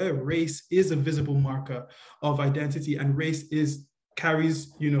society where race is a visible marker of identity, and race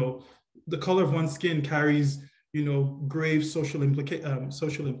carries, the color of one's skin carries, grave social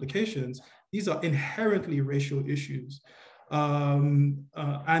implications. These are inherently racial issues.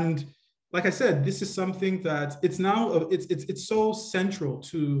 And like I said, this is something that it's so central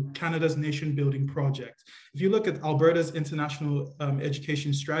to Canada's nation building project. If you look at Alberta's international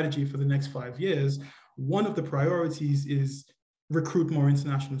education strategy for the next 5 years, one of the priorities is recruit more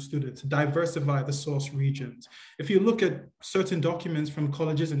international students, diversify the source regions. If you look at certain documents from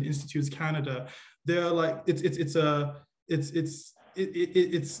Colleges and Institutes Canada, they're like,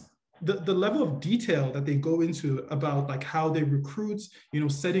 the level of detail that they go into about like how they recruit,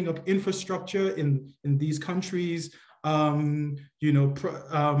 setting up infrastructure in these countries, and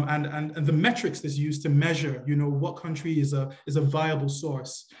the metrics that's used to measure, what country is a viable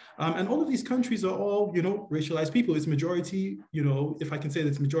source. And all of these countries are all, racialized people. It's majority, if I can say that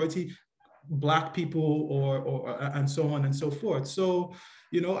it's majority Black people or and so on and so forth. So,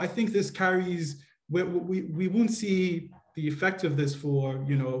 I think this carries, we won't see the effect of this or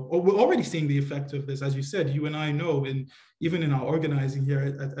we're already seeing the effect of this, as you said, you and I know, even in our organizing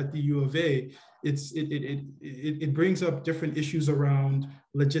here at the U of A, it brings up different issues around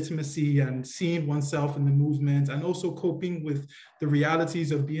legitimacy and seeing oneself in the movement, and also coping with the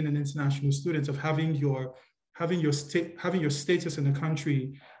realities of being an international student, of having your status in the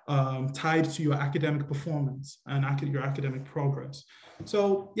country tied to your academic performance and your academic progress.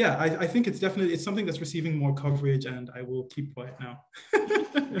 So yeah, I think it's something that's receiving more coverage, and I will keep quiet now.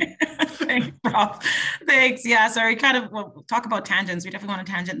 Thanks, Prof. Thanks. Yeah, sorry, we'll talk about tangents. We definitely want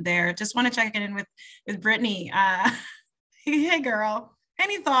a tangent there. Just want to check in with Brittany. Hey girl,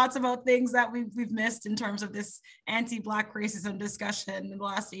 any thoughts about things that we've missed in terms of this anti-Black racism discussion in the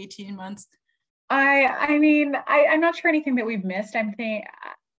last 18 months? I'm not sure anything that we've missed.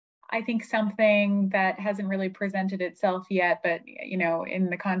 I think something that hasn't really presented itself yet, but in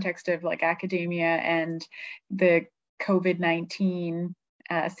the context of like academia and the COVID-19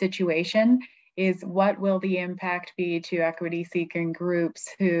 situation, is what will the impact be to equity-seeking groups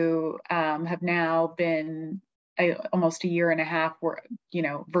who have now been almost a year and a half,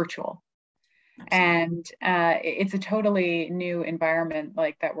 virtual. And it's a totally new environment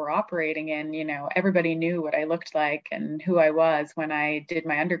like that we're operating in. Everybody knew what I looked like and who I was when I did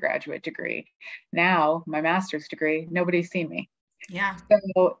my undergraduate degree. Now, my master's degree, nobody's seen me. Yeah.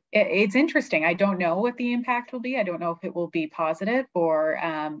 So it's interesting. I don't know what the impact will be. I don't know if it will be positive or,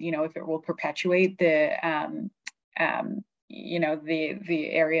 if it will perpetuate the, the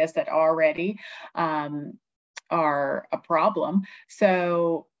areas that already are a problem.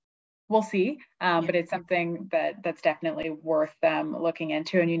 So we'll see, but it's something that's definitely worth looking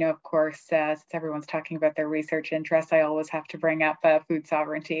into. And, of course, since everyone's talking about their research interests, I always have to bring up food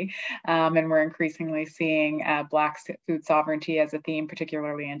sovereignty. And we're increasingly seeing Black food sovereignty as a theme,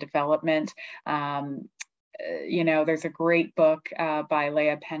 particularly in development. There's a great book by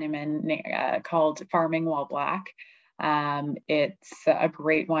Leah Penniman called Farming While Black. It's a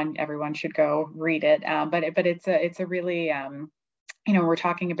great one. Everyone should go read it. But it's a really we're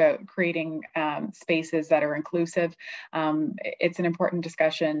talking about creating spaces that are inclusive. It's an important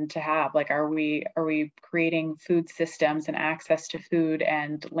discussion to have. Like, are we creating food systems and access to food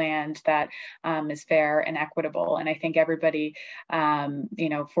and land that is fair and equitable? And I think everybody,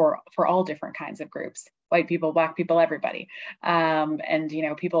 for all different kinds of groups, white people, Black people, everybody. And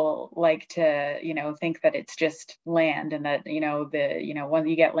people like to, think that it's just land and that, when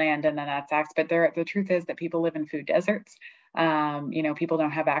you get land and then that's access. But the truth is that people live in food deserts. People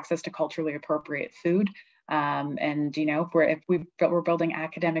don't have access to culturally appropriate food. And if we're building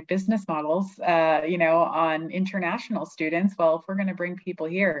academic business models, on international students, well, if we're going to bring people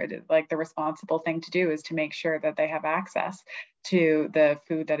here, like, the responsible thing to do is to make sure that they have access to the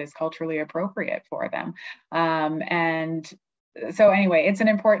food that is culturally appropriate for them. And so anyway, it's an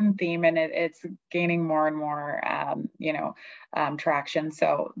important theme, and it's gaining more and more, traction.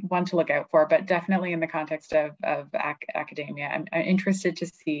 So one to look out for, but definitely in the context of academia, I'm interested to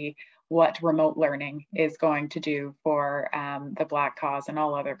see what remote learning is going to do for the Black cause and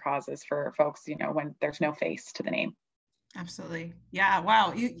all other causes for folks, when there's no face to the name. Absolutely. Yeah.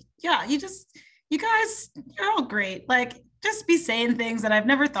 Wow. You guys, you're all great. Like, just be saying things that I've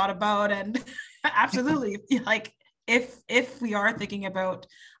never thought about. And absolutely, like, if we are thinking about,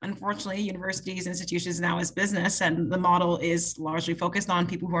 unfortunately, universities, institutions now as business, and the model is largely focused on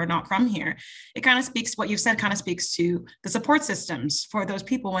people who are not from here, it kind of speaks, what you've said kind of speaks to the support systems for those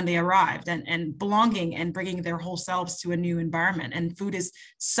people when they arrived, and belonging and bringing their whole selves to a new environment. And food is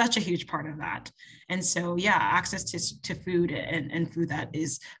such a huge part of that. And so, yeah, access to food and food that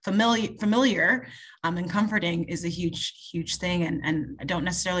is familiar and comforting is a huge thing. And I don't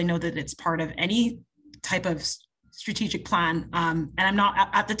necessarily know that it's part of any type of strategic plan. And I'm not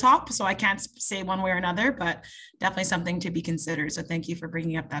at the top, so I can't say one way or another, but definitely something to be considered. So thank you for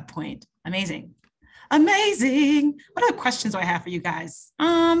bringing up that point. Amazing. What other questions do I have for you guys?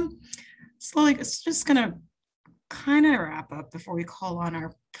 Slowly, it's just gonna kind of wrap up before we call on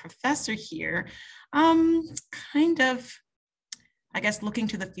our professor here. Kind of, I guess, looking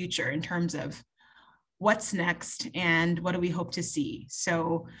to the future in terms of what's next and what do we hope to see.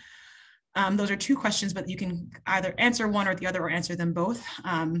 So those are two questions, but you can either answer one or the other, or answer them both.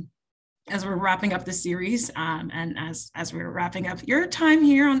 As we're wrapping up the series, and as we're wrapping up your time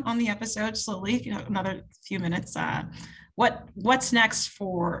here on the episode, slowly, another few minutes. What's next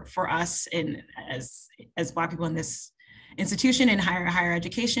for us as Black people in this institution, in higher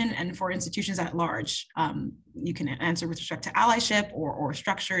education, and for institutions at large? You can answer with respect to allyship or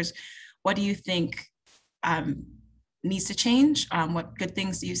structures. What do you think needs to change? What good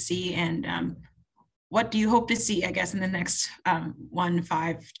things do you see, and what do you hope to see, I guess, in the next 1,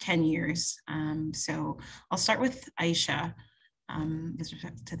 5, 10 years? So I'll start with Aisha with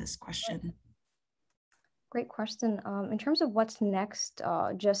respect to this question. Great question. In terms of what's next,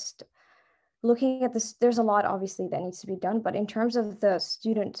 just looking at this, there's a lot obviously that needs to be done, but in terms of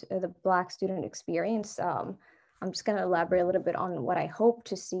the Black student experience, I'm just going to elaborate a little bit on what I hope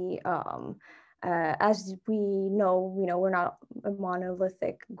to see. As we know, we're not a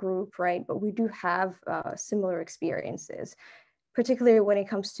monolithic group, right? But we do have similar experiences, particularly when it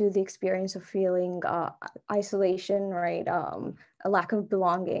comes to the experience of feeling isolation, right? A lack of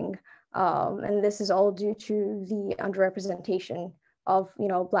belonging. And this is all due to the underrepresentation of,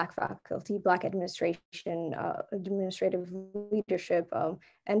 Black faculty, Black administration, administrative leadership,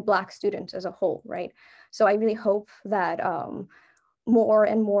 and Black students as a whole, right? So I really hope that more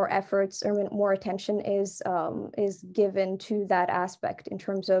and more efforts or more attention is given to that aspect in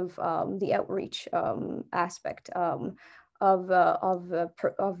terms of the outreach aspect of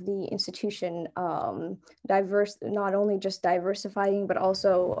the institution, not only just diversifying, but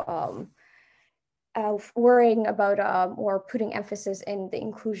also worrying about or putting emphasis in the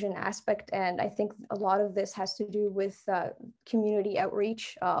inclusion aspect. And I think a lot of this has to do with community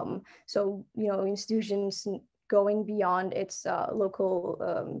outreach. So, institutions going beyond its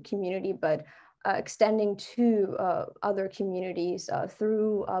local community, but extending to other communities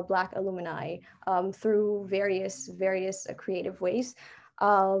through Black alumni, through various creative ways.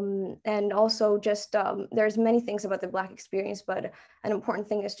 And also just, there's many things about the Black experience, but an important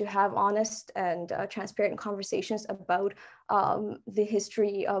thing is to have honest and transparent conversations about the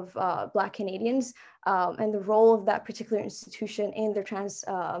history of Black Canadians and the role of that particular institution in the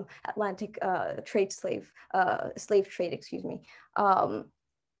transatlantic slave trade, excuse me.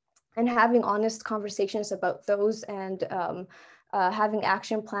 And having honest conversations about those, and having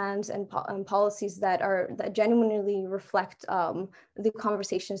action plans and policies that genuinely reflect the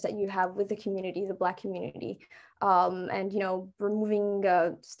conversations that you have with the community, the Black community, and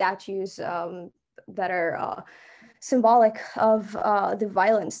removing statues that are symbolic of the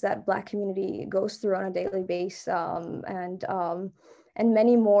violence that Black community goes through on a daily basis, and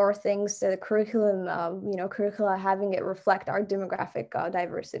many more things. The curriculum, curricula, having it reflect our demographic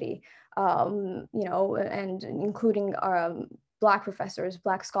diversity, and including Black professors,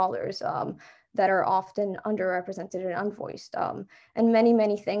 Black scholars that are often underrepresented and unvoiced, and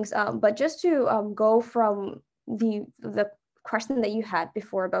many things. But just to go from the question that you had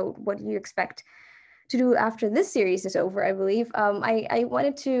before about what do you expect to do after this series is over, I believe. I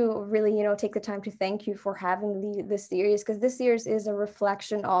wanted to really, take the time to thank you for having this series, because this series is a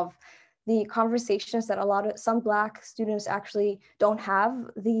reflection of the conversations that some Black students actually don't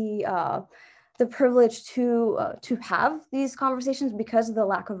have the privilege to have these conversations because of the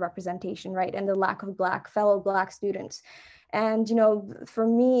lack of representation, right, and the lack of fellow Black students. And for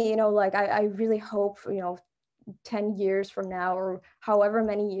me, I really hope 10 years from now, or however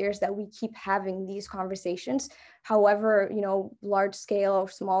many years, that we keep having these conversations, however, large scale or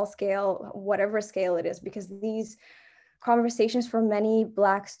small scale, whatever scale it is, because these conversations for many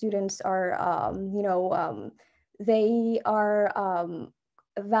Black students are, they are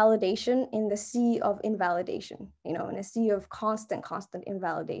validation in the sea of invalidation, in a sea of constant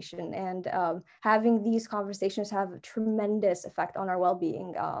invalidation. And having these conversations have a tremendous effect on our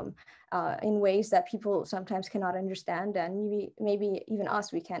well-being in ways that people sometimes cannot understand, and maybe even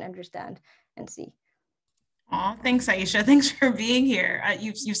us, we can't understand and see. Oh, thanks, Aisha. Thanks for being here.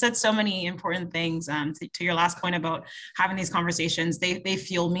 You've said so many important things. To your last point about having these conversations, they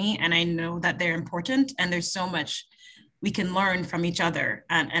fuel me, and I know that they're important, and there's so much we can learn from each other,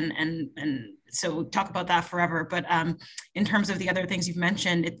 and so we'll talk about that forever. But in terms of the other things you've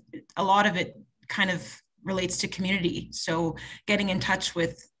mentioned, a lot of it kind of relates to community. So getting in touch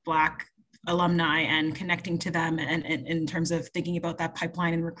with Black alumni and connecting to them, and in terms of thinking about that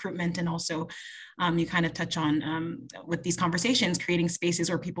pipeline and recruitment, and also you kind of touch on with these conversations, creating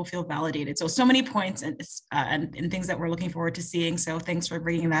spaces where people feel validated. So many points and things that we're looking forward to seeing. So thanks for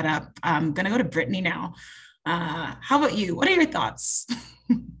bringing that up. I'm gonna go to Brittany now. How about you? What are your thoughts?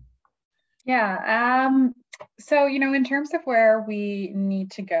 Yeah. So, in terms of where we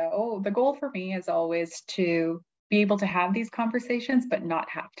need to go, the goal for me is always to be able to have these conversations, but not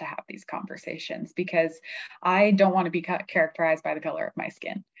have to have these conversations, because I don't want to be characterized by the color of my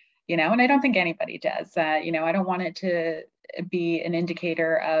skin, and I don't think anybody does. I don't want it to be an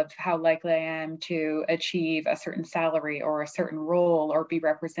indicator of how likely I am to achieve a certain salary or a certain role, or be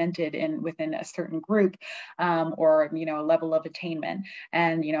represented within a certain group, or a level of attainment.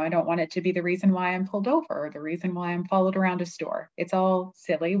 And I don't want it to be the reason why I'm pulled over, or the reason why I'm followed around a store. It's all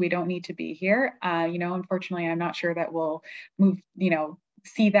silly. We don't need to be here. Unfortunately, I'm not sure that we'll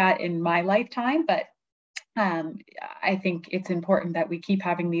see that in my lifetime, but I think it's important that we keep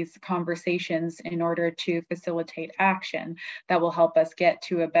having these conversations in order to facilitate action that will help us get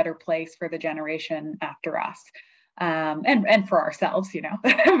to a better place for the generation after us. And for ourselves,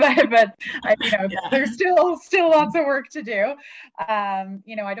 but there's still lots of work to do.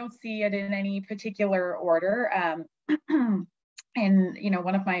 I don't see it in any particular order. And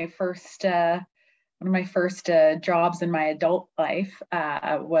one of my first jobs in my adult life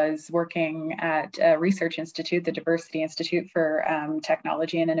was working at a research institute, the Diversity Institute for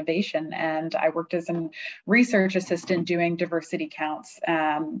Technology and Innovation. And I worked as a research assistant doing diversity counts.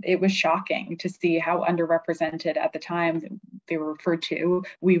 It was shocking to see how underrepresented at the time we were referred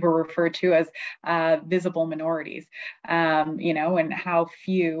to as visible minorities, and how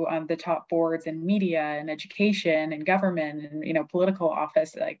few on the top boards in media and education and government and, political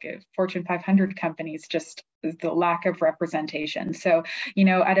office, like Fortune 500 companies, just the lack of representation. So,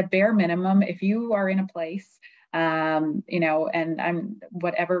 at a bare minimum, if you are in a place, and I'm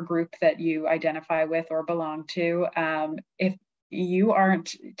whatever group that you identify with or belong to, if you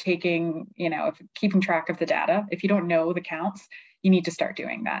aren't taking, keeping track of the data, if you don't know the counts, you need to start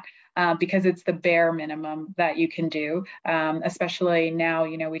doing that. because it's the bare minimum that you can do, especially now,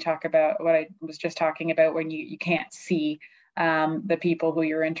 we talk about what I was just talking about when you can't see the people who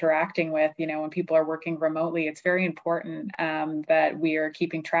you're interacting with, when people are working remotely. It's very important that we are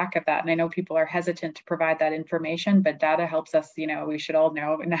keeping track of that. And I know people are hesitant to provide that information, but data helps us, we should all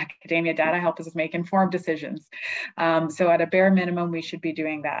know in academia, data helps us make informed decisions. So at a bare minimum, we should be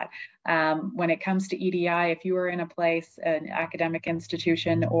doing that. When it comes to EDI, if you are in a place, an academic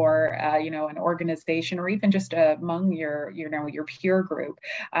institution, or an organization, or even just among your peer group,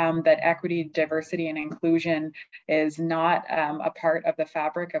 that equity, diversity, and inclusion is not a part of the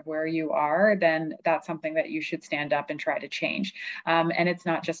fabric of where you are, then that's something that you should stand up and try to change. And it's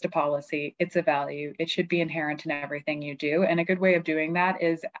not just a policy, it's a value. It should be inherent in everything you do. And a good way of doing that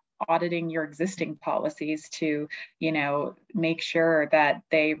is auditing your existing policies to, make sure that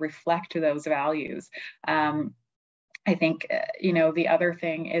they reflect those values. I think, the other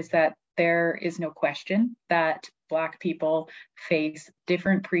thing is that there is no question that Black people face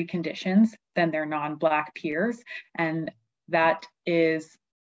different preconditions than their non-Black peers. And that is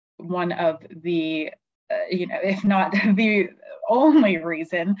one of the, if not the only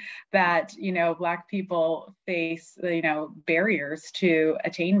reason that, Black people face, barriers to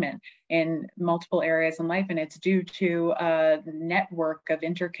attainment in multiple areas in life. And it's due to a network of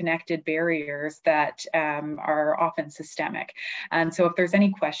interconnected barriers that are often systemic. And so if there's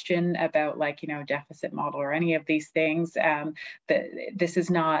any question about deficit model or any of these things, this is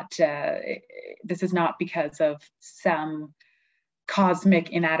not because of some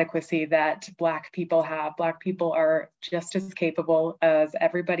cosmic inadequacy that Black people have. Black people are just as capable as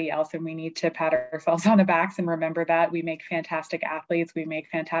everybody else, and we need to pat ourselves on the backs and remember that. We make fantastic athletes, we make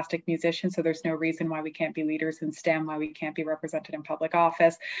fantastic musicians, so there's no reason why we can't be leaders in STEM, why we can't be represented in public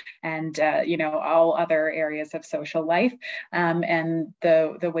office, and all other areas of social life. And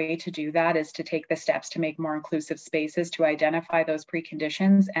the way to do that is to take the steps to make more inclusive spaces, to identify those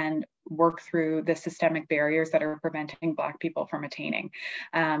preconditions and work through the systemic barriers that are preventing Black people from attaining.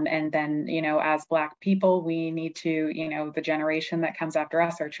 And then, as Black people, we need to, the generation that comes after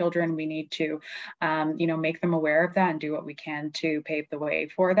us, our children, we need to, make them aware of that and do what we can to pave the way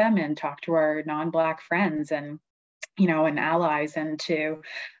for them, and talk to our non-Black friends and and allies, and to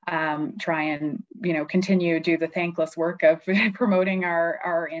try and, continue do the thankless work of promoting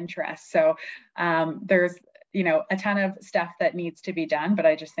our interests. So there's, a ton of stuff that needs to be done, but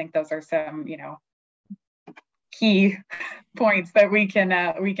I just think those are some, key points that we can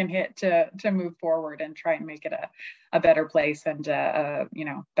hit to move forward and try and make it a better place and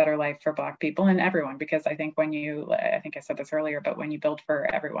better life for Black people and everyone. Because I think I think I said this earlier, but when you build for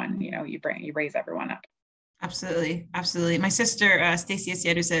everyone, you raise everyone up. Absolutely, absolutely. My sister Stacey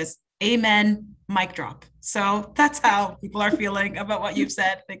Asiedu says, "Amen, mic drop." So that's how people are feeling about what you've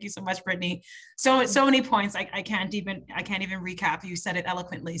said. Thank you so much, Brittany. So many points. I can't even recap. You said it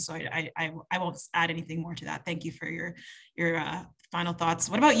eloquently, so I won't add anything more to that. Thank you for your final thoughts.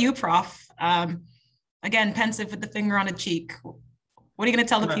 What about you, Prof? Again, pensive with the finger on the cheek. What are you going to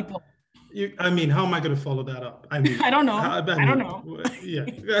tell the people? How am I going to follow that up? I don't know. I don't know. Yeah.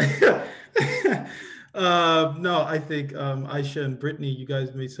 No, I think Aisha and Brittany, you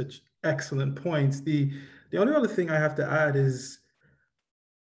guys made such excellent points. The only other thing I have to add is,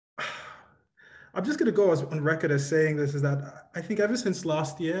 I'm just going to go on record as saying this, is that I think ever since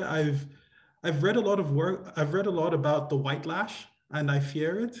last year, I've read a lot of work. I've read a lot about the white lash, and I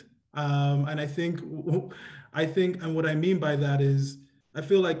fear it. And I think, and what I mean by that is, I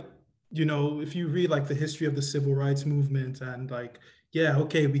feel like, if you read the history of the civil rights movement, and yeah,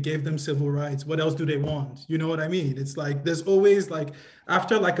 okay, we gave them civil rights. What else do they want? You know what I mean? It's there's always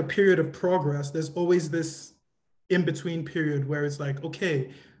after a period of progress, there's always this in-between period where it's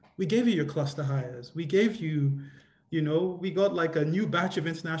okay, we gave you your cluster hires. We gave you, we got a new batch of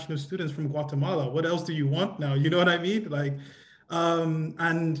international students from Guatemala. What else do you want now? You know what I mean?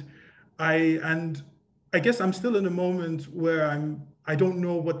 And I guess I'm still in a moment where I don't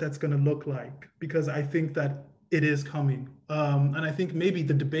know what that's going to look like, because I think that it is coming. And I think maybe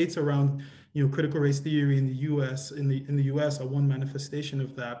the debates around, critical race theory in the US, in the US are one manifestation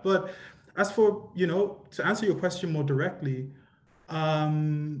of that. But as for, to answer your question more directly, I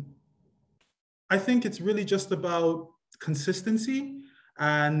think it's really just about consistency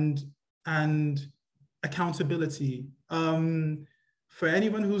and accountability. For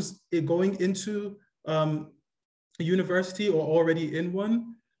anyone who's going into a university or already in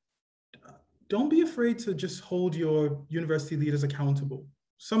one, don't be afraid to just hold your university leaders accountable.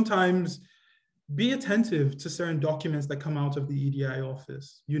 Sometimes be attentive to certain documents that come out of the EDI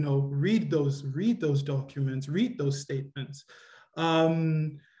office. Read those documents, read those statements.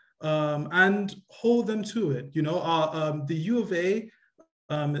 and hold them to it. You know, the U of A,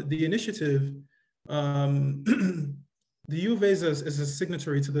 the initiative, the U of A is a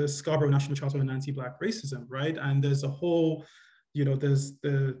signatory to the Scarborough National Charter on Anti-Black Racism, right? And there's a whole, you know, there's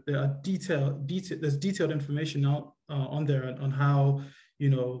detailed information out on there on how, you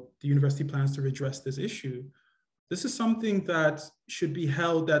know, the university plans to redress this issue. This is something that should be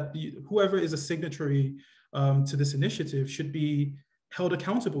held, that whoever is a signatory to this initiative should be held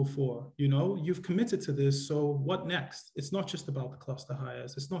accountable for. You know, you've committed to this, so what next? It's not just about the cluster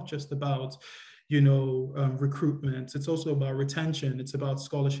hires. It's not just about, you know, recruitment. It's also about retention. It's about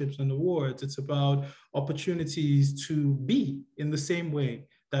scholarships and awards. It's about opportunities to be in the same way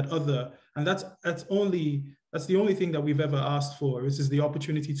that other, and that's the only thing that we've ever asked for, is the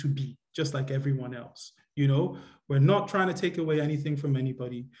opportunity to be just like everyone else. You know, we're not trying to take away anything from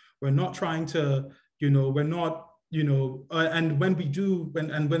anybody. We're not trying to, you know, we're not, you know, and when we do,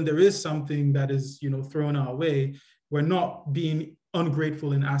 when there is something that is, you know, thrown our way, we're not being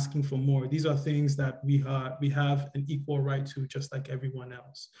ungrateful and asking for more. These are things that we have an equal right to, just like everyone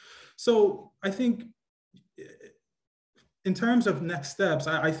else. So I think in terms of next steps,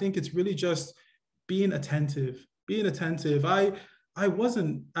 I think it's really just being attentive. I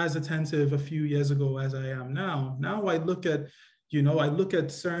wasn't as attentive a few years ago as I am now. Now I look at, you know,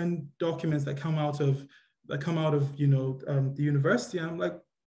 certain documents that come out of, you know, the university, and I'm like,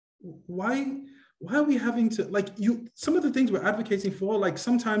 why are we having to, like, some of the things we're advocating for, like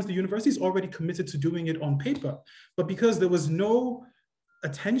sometimes the university is already committed to doing it on paper, but because there was no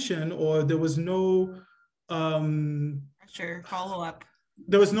attention, or there was no follow-up.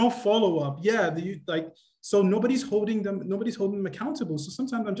 There was no follow-up. Yeah, so nobody's holding them accountable. So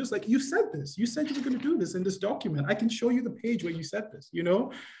sometimes I'm just like, you said you were going to do this in this document. I can show you the page where you said this, you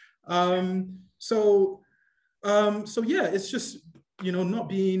know? So yeah, it's just, you know, not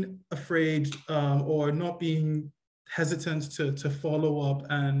being afraid or not being hesitant to follow up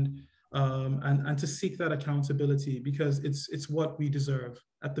and to seek that accountability, because it's what we deserve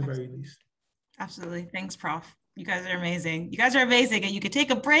at the very least. Absolutely. Thanks, Prof. You guys are amazing. And you could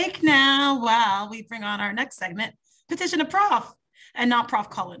take a break now while we bring on our next segment, Petition to Prof. And not Prof.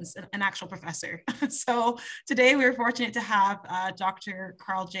 Collins, an actual professor. So today we were fortunate to have Dr.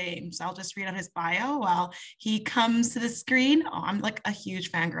 Carl James. I'll just read out his bio while he comes to the screen. Oh, I'm like a huge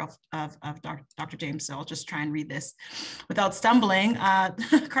fangirl of Dr. James, so I'll just try and read this without stumbling.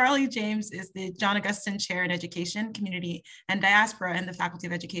 Carl James is the John Augustine Chair in Education, Community, and Diaspora in the Faculty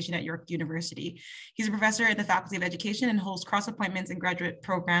of Education at York University. He's a professor in the Faculty of Education and holds cross appointments in graduate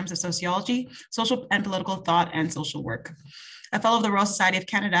programs of sociology, social and political thought, and social work. A fellow of the Royal Society of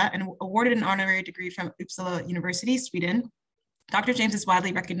Canada and awarded an honorary degree from Uppsala University, Sweden. Dr. James is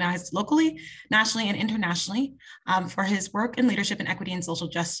widely recognized locally, nationally, and internationally for his work in leadership and equity and social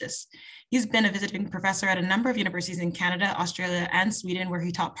justice. He's been a visiting professor at a number of universities in Canada, Australia, and Sweden, where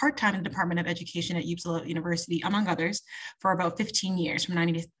he taught part-time in the Department of Education at Uppsala University, among others, for about 15 years, from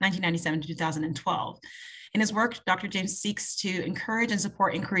 1997 to 2012. In his work, Dr. James seeks to encourage and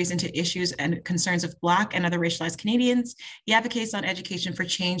support inquiries into issues and concerns of Black and other racialized Canadians. He advocates on education for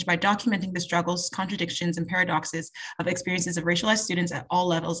change by documenting the struggles, contradictions, and paradoxes of experiences of racialized students at all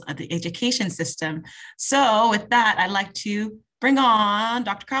levels of the education system. So with that, I'd like to bring on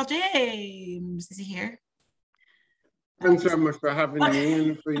Dr. Carl James. Is he here? Thanks so much for having me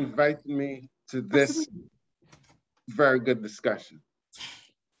and for inviting me to this very good discussion.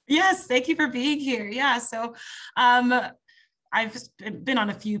 Yes, thank you for being here. Yeah, so I've been on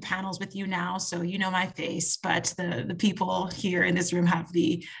a few panels with you now, so you know my face, but the people here in this room have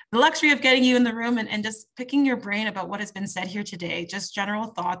the luxury of getting you in the room and just picking your brain about what has been said here today, just general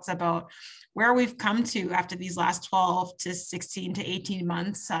thoughts about where we've come to after these last 12 to 16 to 18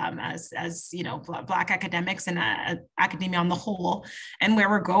 months as you know, Black academics and academia on the whole, and where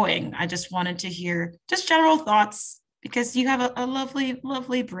we're going. I just wanted to hear just general thoughts, because you have a lovely,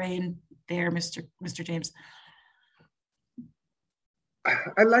 lovely brain there, Mr. James.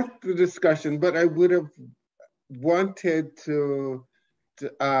 I like the discussion, but I would have wanted to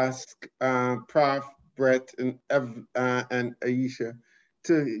ask Prof. Brett and Aisha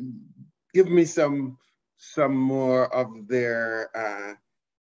to give me some more of their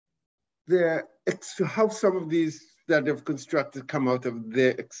how some of these that they've constructed come out of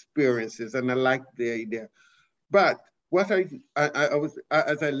their experiences, and I like the idea. But what I was,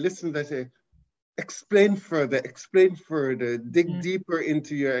 as I listened, I say, explain further, dig deeper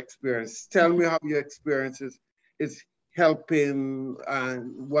into your experience. Tell me how your experiences is helping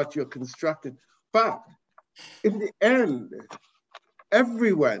what you're constructing. But in the end,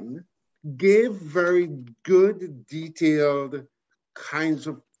 everyone gave very good, detailed kinds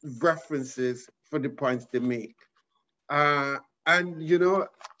of references for the points they make. And you know,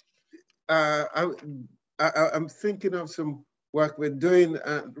 I'm thinking of some work we're doing,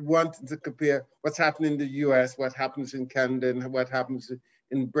 wanting to compare what's happening in the US, what happens in Canada, and what happens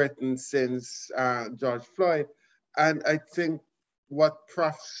in Britain since George Floyd. And I think what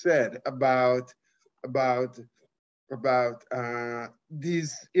Prof said about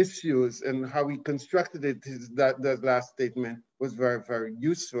these issues and how he constructed it, that last statement was very, very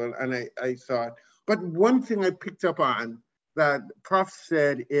useful. And I thought, but one thing I picked up on that Prof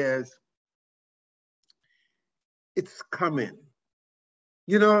said is, it's coming.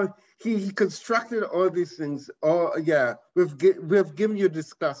 You know, he constructed all these things. Oh yeah, we've given you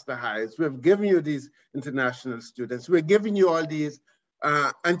these cluster highs. We've given you these international students. We're giving you all these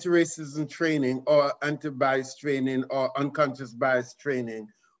anti-racism training or anti-bias training or unconscious bias training.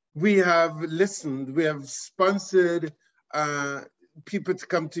 We have listened. We have sponsored people to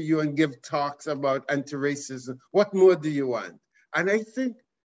come to you and give talks about anti-racism. What more do you want? And I think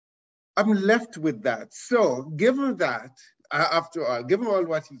I'm left with that. So given that, after all, given all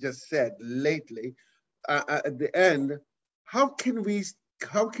what he just said lately, at the end, how can we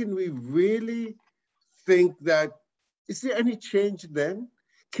really think that, is there any change then?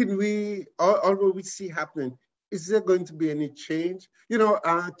 Can we, or will we see happening, is there going to be any change? You know,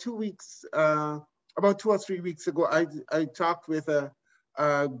 about 2 or 3 weeks ago, I talked with a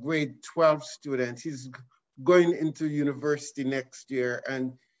grade 12 student. He's going into university next year,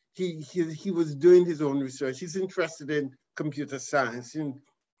 and he was doing his own research. He's interested in computer science, and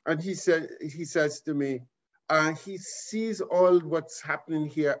he says to me, he sees all what's happening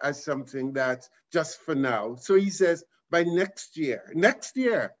here as something that's just for now. So he says, by next year,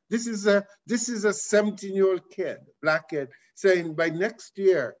 this is a 17-year-old kid, black kid, saying by next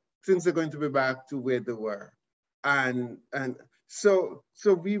year things are going to be back to where they were, and so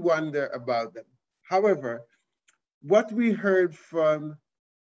we wonder about them. However, what we heard from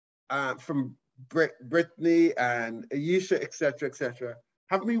Brittany and Aisha, et cetera,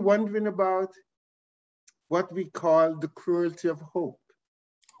 have me wondering about what we call the cruelty of hope.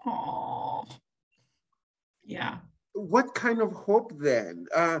 Oh, yeah. What kind of hope then?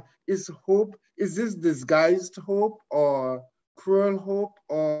 Is this disguised hope or cruel hope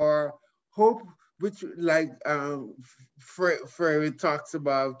or hope which, like Freire talks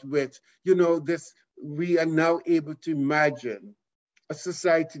about, which, you know, this, we are now able to imagine a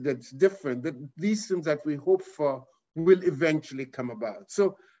society that's different, that these things that we hope for will eventually come about.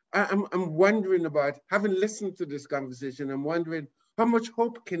 So I'm wondering about, having listened to this conversation, I'm wondering how much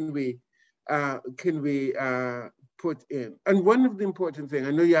hope can we put in? And one of the important things,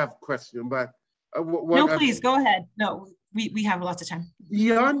 I know you have a question, but no, please go ahead. No, we have lots of time.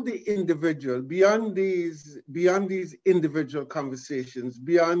 Beyond the individual, beyond these individual conversations,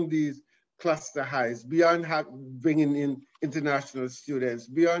 beyond these cluster highs, beyond bringing in international students,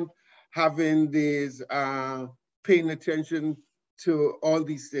 beyond having these, paying attention to all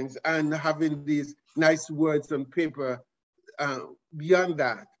these things and having these nice words on paper, beyond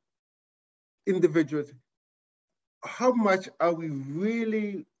that, individuals, how much are we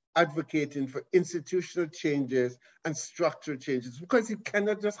really advocating for institutional changes and structural changes? Because it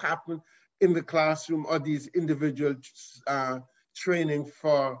cannot just happen in the classroom or these individual training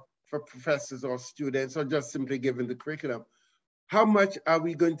for professors or students, or just simply given the curriculum. How much are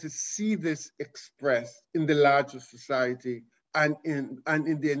we going to see this expressed in the larger society and in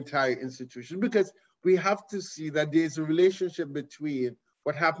the entire institution? Because we have to see that there's a relationship between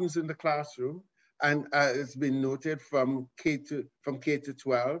what happens in the classroom, and it's been noted from K to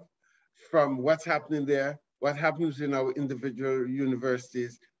 12, from what's happening there, what happens in our individual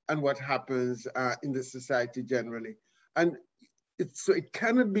universities, and what happens in the society generally. And so it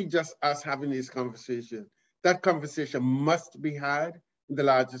cannot be just us having this conversation. That conversation must be had in the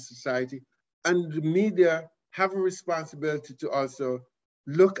larger society. And the media have a responsibility to also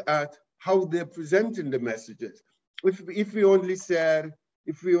look at how they're presenting the messages. If we only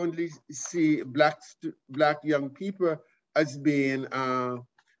see black young people as being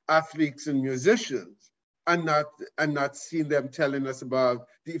athletes and musicians, and not seeing them telling us about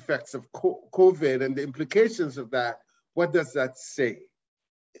the effects of COVID and the implications of that, what does that say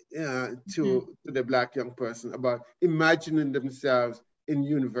to the black young person about imagining themselves in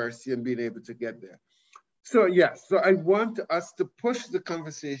university and being able to get there? So yes, so I want us to push the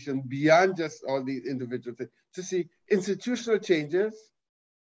conversation beyond just all these individual things, to see institutional changes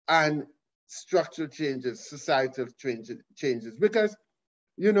and structural changes, societal changes. Because,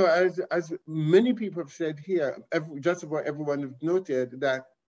 you know, as many people have said here, just about everyone have noted that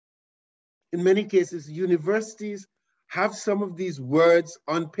in many cases, universities have some of these words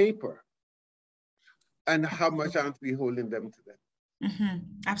on paper? And how much aren't we holding them to them? Mm-hmm.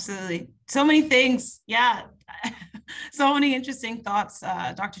 Absolutely. So many things. Yeah. So many interesting thoughts,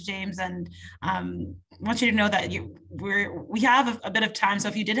 Dr. James. And I want you to know that we have a bit of time. So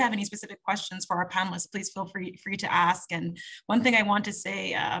if you did have any specific questions for our panelists, please feel free to ask. And one thing I want to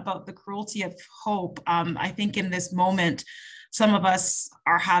say about the cruelty of hope, I think in this moment, some of us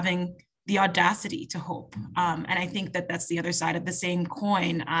are having the audacity to hope. And I think that that's the other side of the same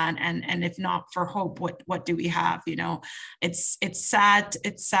coin. And if not for hope, what do we have? You know, it's sad.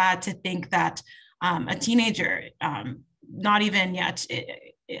 It's sad to think that a teenager, not even yet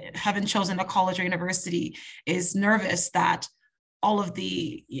haven't chosen a college or university, is nervous that all of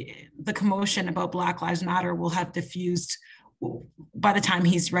the commotion about Black Lives Matter will have diffused by the time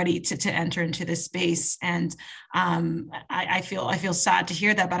he's ready to enter into this space. And I feel sad to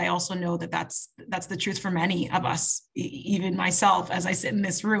hear that, but I also know that that's the truth for many of us, even myself, as I sit in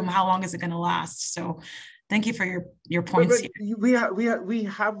this room. How long is it going to last? So thank you for your points. But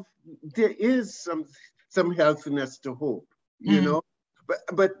there is some healthiness to hope, you know,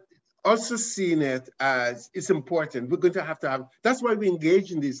 but also seeing it as it's important. We're going to have, that's why we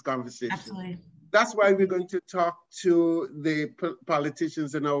engage in these conversations. Absolutely. That's why we're going to talk to the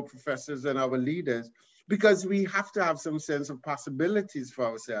politicians and our professors and our leaders, because we have to have some sense of possibilities for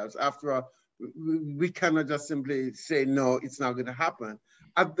ourselves. After all, we cannot just simply say, no, it's not going to happen.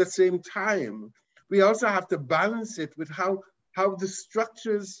 At the same time, we also have to balance it with how the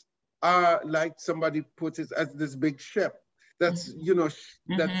structures are, like somebody put it, as this big ship that's, you know,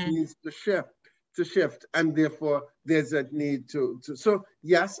 that needs to shift, and therefore there's a need to. So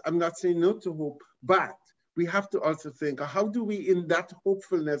yes, I'm not saying no to hope, but we have to also think, how do we, in that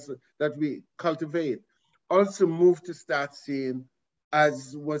hopefulness that we cultivate, also move to start seeing,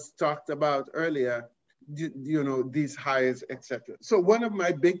 as was talked about earlier, you know, these hires, etc. So one of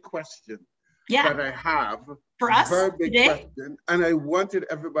my big questions that I have, for us very big today, question, and I wanted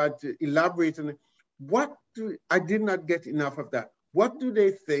everybody to elaborate on it. I did not get enough of that. What do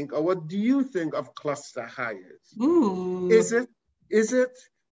they think, or what do you think of cluster hires? Ooh. Is it,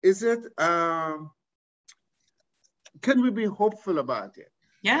 can we be hopeful about it?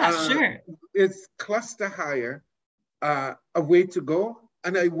 Yeah, sure. Is cluster hire a way to go?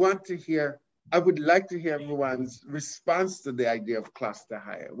 And I would like to hear everyone's response to the idea of cluster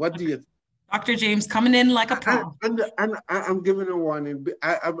hire. What do you think? Dr. James coming in like a pro. And I'm giving a warning.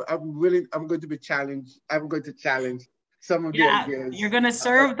 I'm going to be challenged. I'm going to challenge some of the ideas. You're going to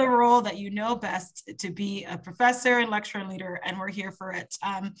serve the role that you know best, to be a professor and lecturer and leader, and we're here for it.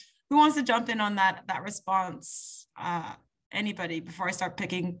 Who wants to jump in on that response? Anybody, before I start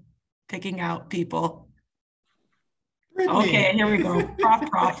picking out people? Brittany. Okay, here we go.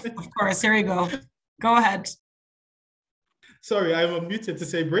 Prof, of course, here we go. Go ahead. Sorry, I'm unmuted to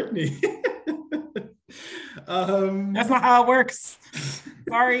say Brittany. That's not how it works.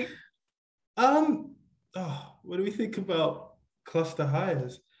 Sorry. What do we think about cluster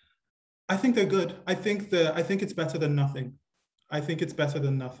hires? I think they're good. I think it's better than nothing.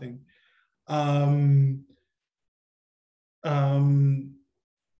 I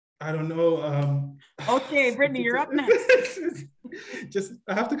don't know. Okay, Brittany, you're up next.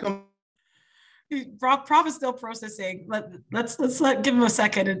 I have to come. Prof is still processing. Let's give him a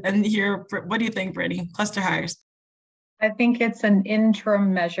second and hear. What do you think, Brittany? Cluster hires. I think it's an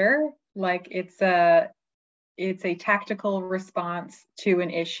interim measure. Like it's a tactical response to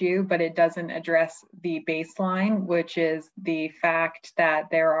an issue, but it doesn't address the baseline, which is the fact that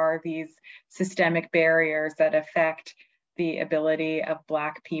there are these systemic barriers that affect the ability of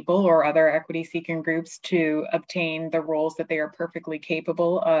Black people or other equity-seeking groups to obtain the roles that they are perfectly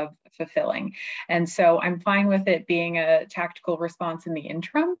capable of fulfilling. And so I'm fine with it being a tactical response in the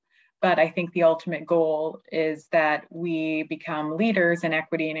interim, but I think the ultimate goal is that we become leaders in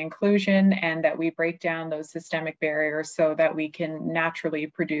equity and inclusion, and that we break down those systemic barriers so that we can naturally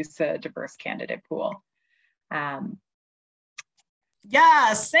produce a diverse candidate pool.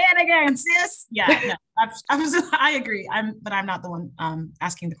 Yeah, say it again, sis. Yeah, no, I agree. But I'm not the one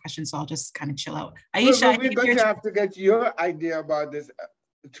asking the question, so I'll just kind of chill out. Aisha, we're going to have to get your idea about this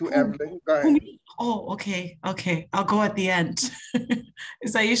to Evelyn. Go ahead. Oh, okay. I'll go at the end.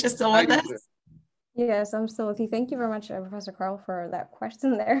 Is Aisha still with us? Yes, I'm still with you. Thank you very much, Professor Carl, for that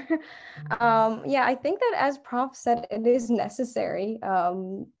question there. Yeah, I think that, as Prof said, it is necessary.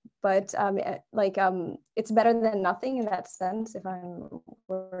 But it's better than nothing in that sense, if I'm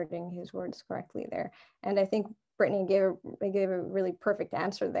wording his words correctly there. And I think Brittany gave a really perfect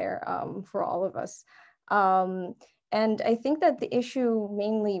answer there for all of us. And I think that the issue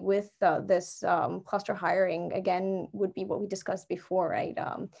mainly with this cluster hiring, again, would be what we discussed before, right?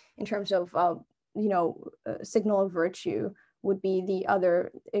 In terms of, signal of virtue would be the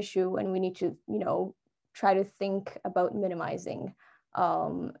other issue. And we need to, try to think about minimizing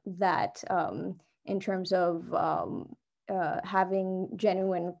that in terms of having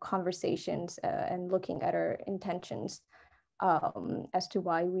genuine conversations and looking at our intentions as to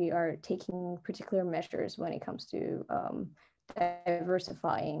why we are taking particular measures when it comes to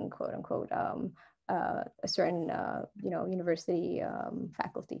diversifying, quote unquote, a certain, university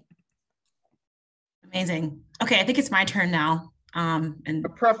faculty. Amazing. Okay, I think it's my turn now. And the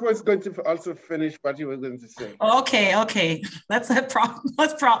Prof was going to also finish what he was going to say. Okay. Let's let Prof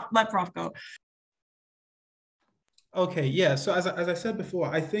go. Okay, yeah. So as I said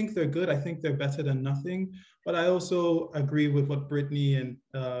before, I think they're good. I think they're better than nothing. But I also agree with what Brittany and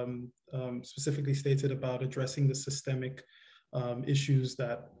specifically stated about addressing the systemic issues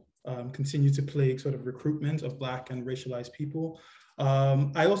that continue to plague sort of recruitment of Black and racialized people.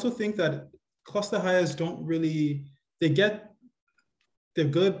 I also think that cluster hires don't really, they're good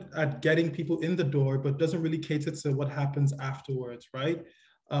at getting people in the door, but doesn't really cater to what happens afterwards, right?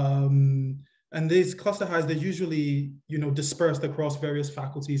 And these cluster hires, they're usually, dispersed across various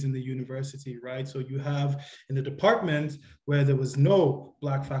faculties in the university, right? So you have in the department where there was no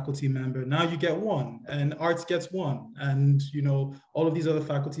Black faculty member, now you get one, and arts gets one, and, all of these other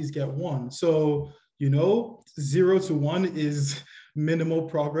faculties get one. So, 0 to 1 is minimal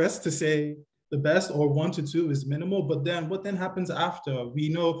progress, to say the best, or 1 to 2 is minimal. But then what then happens after? We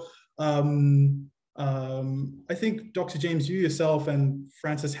know, I think Dr. James, you yourself and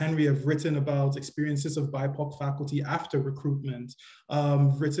Francis Henry have written about experiences of BIPOC faculty after recruitment,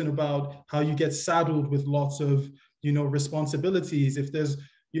 written about how you get saddled with lots of, responsibilities. If there's,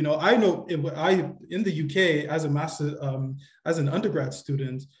 I know in the UK as a master, as an undergrad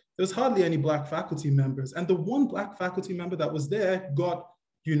student, there's hardly any Black faculty members. And the one Black faculty member that was there got,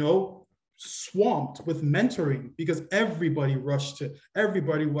 swamped with mentoring because everybody rushed to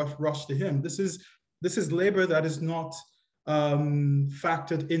him. This is labor that is not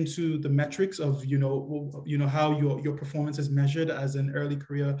factored into the metrics of how your performance is measured as an early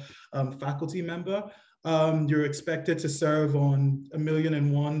career faculty member. You're expected to serve on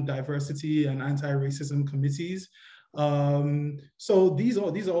 1,000,001 diversity and anti-racism committees. So these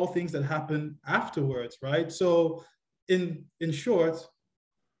are all things that happen afterwards, right? So in short,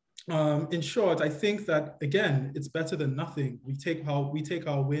 I think that, again, it's better than nothing. We take our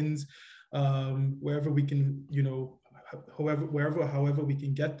wins wherever we can, however we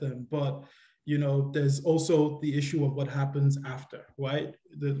can get them. But, there's also the issue of what happens after, right?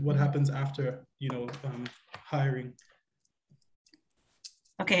 What happens after, hiring.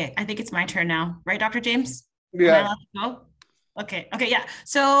 Okay, I think it's my turn now, right, Dr. James? Yeah. Am I allowed to go? Okay, yeah.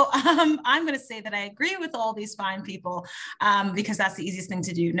 So I'm going to say that I agree with all these fine people because that's the easiest thing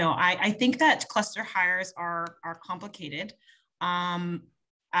to do. No, I think that cluster hires are complicated.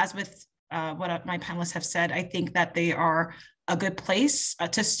 As with what my panelists have said, I think that they are a good place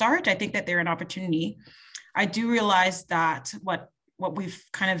to start. I think that they're an opportunity. I do realize that what we've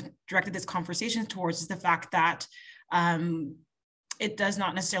kind of directed this conversation towards is the fact that it does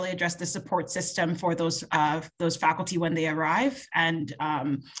not necessarily address the support system for those faculty when they arrive and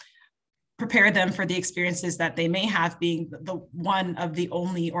prepare them for the experiences that they may have, being the one of the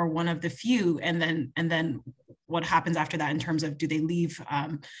only or one of the few, and then what happens after that in terms of do they leave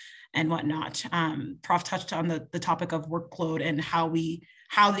and whatnot. Prof touched on the topic of workload and how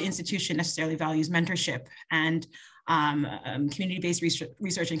the institution necessarily values mentorship and community-based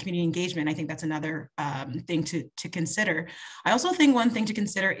research and community engagement. I think that's another thing to consider. I also think one thing to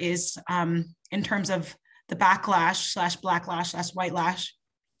consider is in terms of the backlash / blacklash / whitelash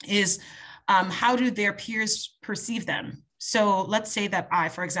is how do their peers perceive them? So let's say that I,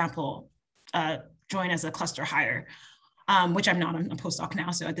 for example, join as a cluster hire, which I'm not, I'm a postdoc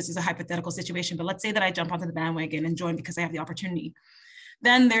now, so this is a hypothetical situation, but let's say that I jump onto the bandwagon and join because I have the opportunity.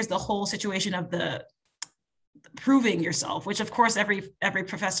 Then there's the whole situation of the proving yourself, which of course every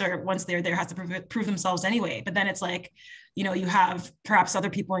professor, once they're there, has to prove themselves anyway. But then it's like, you have perhaps other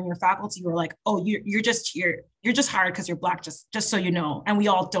people in your faculty who are like, oh, you're just here, you're just hired because you're Black, just so you know, and we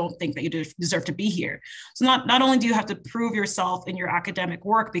all don't think that you deserve to be here. So not only do you have to prove yourself in your academic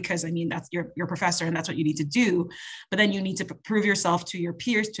work, because I mean that's your professor and that's what you need to do, but then you need to prove yourself to your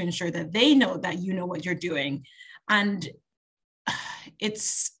peers to ensure that they know that you know what you're doing. And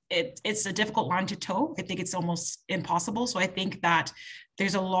it's a difficult line to toe. I think it's almost impossible. So I think that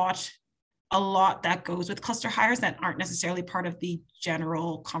there's a lot that goes with cluster hires that aren't necessarily part of the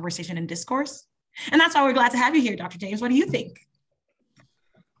general conversation and discourse. And that's why we're glad to have you here, Dr. James. What do you think?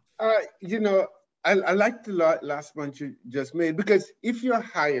 You know, I like the last point you just made, because if you're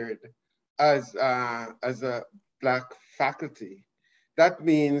hired as a Black faculty, that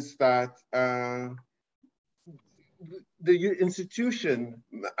means that the institution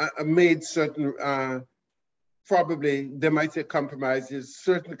made certain, probably they might say compromises,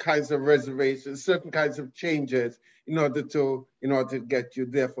 certain kinds of reservations, certain kinds of changes in order to get you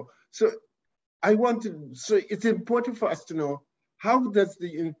there. So it's important for us to know, how does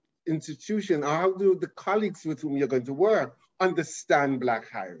the institution, or how do the colleagues with whom you're going to work understand Black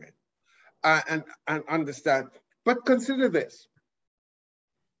hiring and understand. But consider this.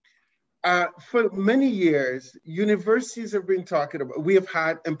 For many years, universities have been talking about, we have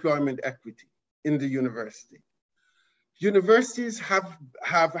had employment equity in the university. Universities have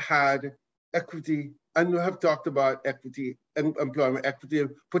had equity, and we have talked about equity and employment equity,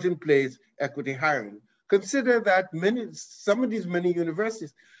 put in place equity hiring. Consider that some of these many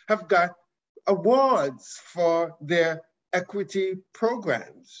universities have got awards for their equity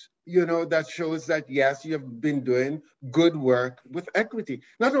programs. You know, that shows that, yes, you have been doing good work with equity.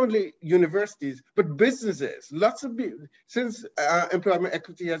 Not only universities, but businesses. Since employment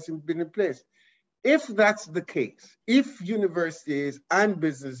equity has been in place. If that's the case, if universities and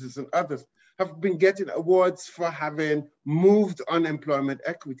businesses and others have been getting awards for having moved on employment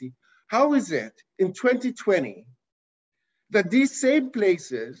equity, how is it in 2020 that these same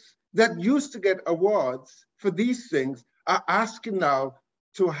places that used to get awards for these things are asking now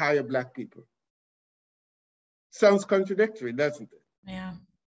to hire Black people? Sounds contradictory, doesn't it?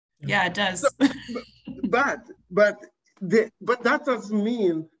 Yeah, it does. But that doesn't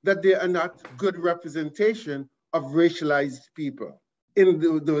mean that they are not good representation of racialized people in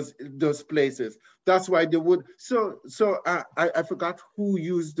those places. That's why they would. So I forgot who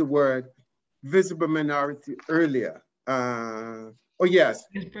used the word visible minority earlier. Oh yes,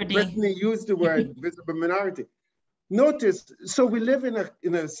 Brittany used the word visible minority. Notice, so we live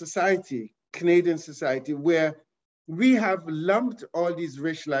in a society, Canadian society, where we have lumped all these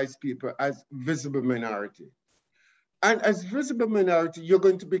racialized people as visible minority. And as visible minority, you're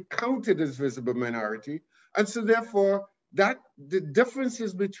going to be counted as visible minority. And so therefore, the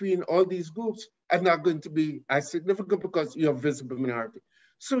differences between all these groups are not going to be as significant because you're visible minority.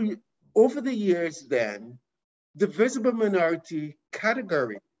 So over the years then, the visible minority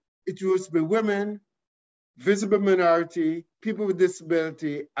category, it used to be women, visible minority, people with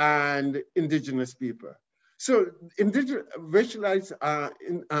disability, and Indigenous people. So racialized,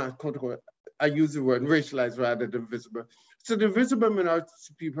 I use the word racialized rather than visible. So the visible minority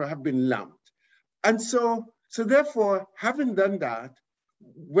people have been lumped. And so therefore, having done that,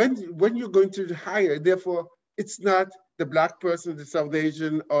 when you're going to hire, therefore, it's not the Black person, the South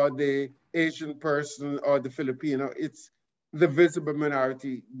Asian, or the Asian person, or the Filipino, it's the visible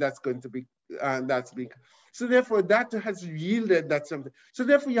minority that's going to be, that's being. So therefore, that has yielded that something. So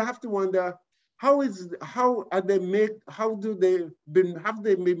therefore, you have to wonder, have they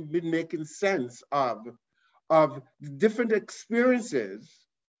been making sense of the different experiences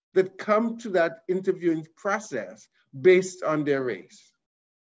that come to that interviewing process based on their race?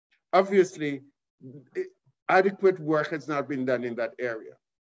 Obviously, adequate work has not been done in that area.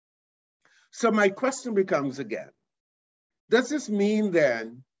 So my question becomes again, does this mean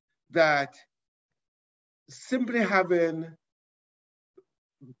then that simply having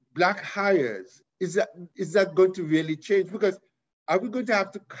Black hires, is that going to really change? Because are we going to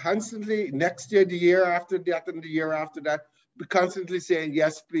have to constantly, next year, the year after that, and the year after that, be constantly saying,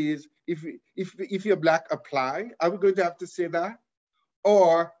 yes, please, if you're Black, apply? Are we going to have to say that?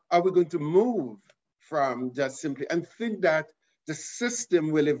 Or are we going to move from just simply, and think that the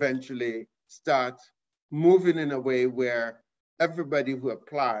system will eventually start moving in a way where everybody who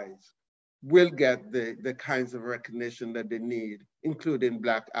applies will get the kinds of recognition that they need, including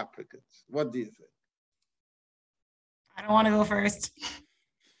Black applicants? What do you think? I don't want to go first.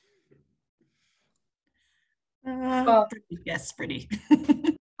 Yes, pretty.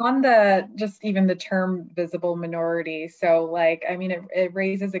 On just even the term visible minority. So like, I mean, it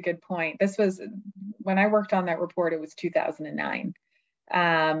raises a good point. This was, when I worked on that report, it was 2009.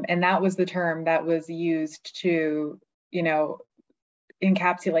 And that was the term that was used to,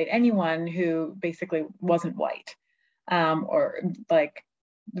 encapsulate anyone who basically wasn't white, or like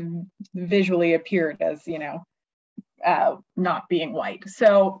visually appeared as, not being white.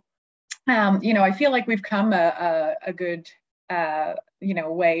 So, I feel like we've come a good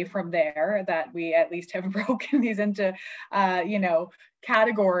way from there, that we at least have broken these into,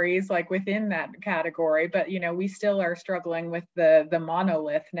 categories like within that category. But, we still are struggling with the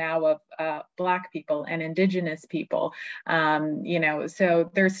monolith now of Black people and Indigenous people,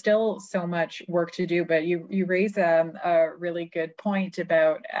 so there's still so much work to do. But you raise a really good point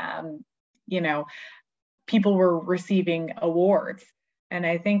about, people were receiving awards. And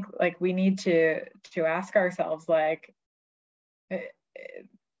I think like we need to ask ourselves, like,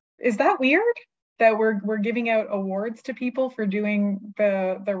 is that weird that we're giving out awards to people for doing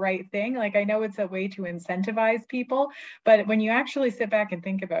the right thing? Like, I know it's a way to incentivize people, but when you actually sit back and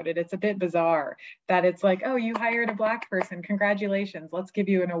think about it, it's a bit bizarre that it's like, oh, you hired a Black person, congratulations, let's give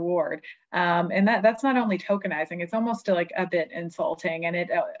you an award. And that's not only tokenizing, it's almost like a bit insulting, and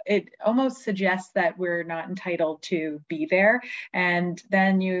it almost suggests that we're not entitled to be there. And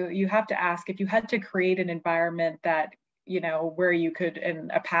then you have to ask, if you had to create an environment that where you could, and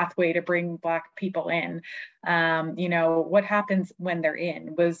a pathway to bring Black people in, what happens when they're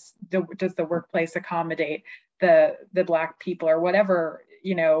in? Does the workplace accommodate the Black people, or whatever,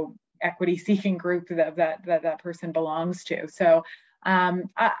 equity seeking group that person belongs to? So I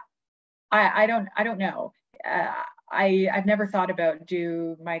don't know. I've never thought about,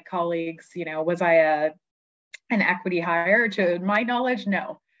 do my colleagues, was I an equity hire? To my knowledge,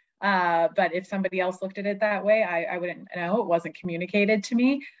 no. But if somebody else looked at it that way, I wouldn't know. It wasn't communicated to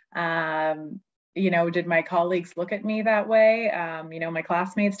me. Did my colleagues look at me that way? My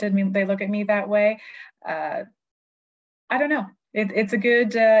classmates, did they look at me that way? I don't know. It's a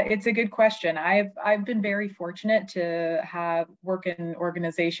good question. I've been very fortunate to work in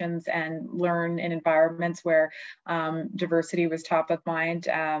organizations and learn in environments where diversity was top of mind.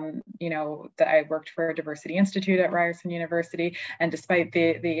 That I worked for a diversity institute at Ryerson University, and despite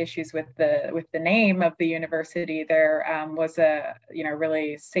the issues with the name of the university, there was a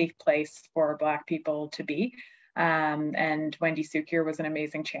really safe place for Black people to be. And Wendy Sukier was an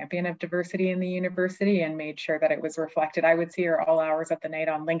amazing champion of diversity in the university and made sure that it was reflected. I would see her all hours of the night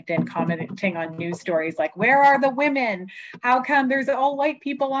on LinkedIn commenting on news stories like, where are the women? How come there's all white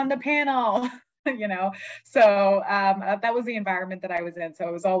people on the panel? So that was the environment that I was in. So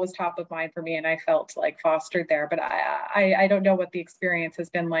it was always top of mind for me, and I felt like fostered there. But I don't know what the experience has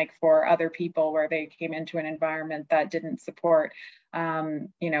been like for other people where they came into an environment that didn't support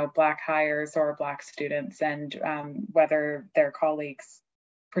Black hires or Black students, and whether their colleagues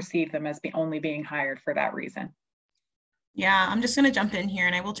perceive them as only being hired for that reason. Yeah, I'm just going to jump in here,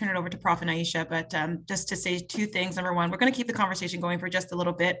 and I will turn it over to Prof and Aisha, but just to say two things. Number one, we're going to keep the conversation going for just a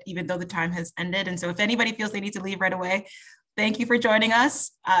little bit, even though the time has ended. And so if anybody feels they need to leave right away, thank you for joining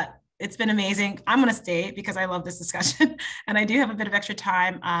us. It's been amazing. I'm going to stay because I love this discussion and I do have a bit of extra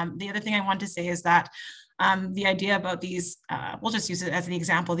time. The other thing I want to say is that the idea about these, we'll just use it as an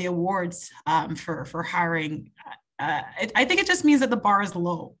example, the awards for hiring, I think it just means that the bar is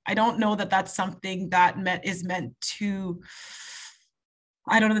low. I don't know that that's something that is meant to,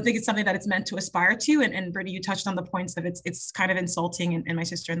 I don't think it's something that it's meant to aspire to. And Brittany, you touched on the points that it's kind of insulting, and my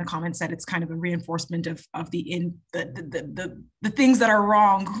sister in the comments said it's kind of a reinforcement of the things that are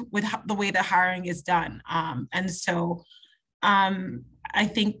wrong with the way that hiring is done. And so I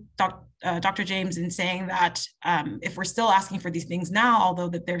think Dr. James, in saying that if we're still asking for these things now, although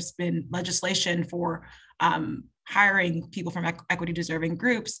that there's been legislation for hiring people from equity deserving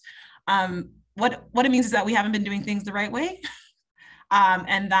groups, what it means is that we haven't been doing things the right way.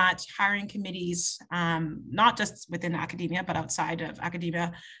 And that hiring committees, not just within academia, but outside of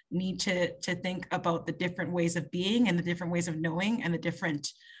academia, need to think about the different ways of being and the different ways of knowing and the different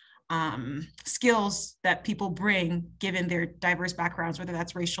skills that people bring given their diverse backgrounds, whether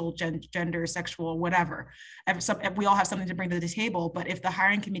that's racial, gender, sexual, whatever. We all have something to bring to the table, but if the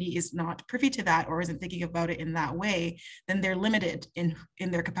hiring committee is not privy to that or isn't thinking about it in that way, then they're limited in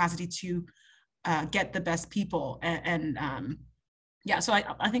their capacity to get the best people. Yeah, so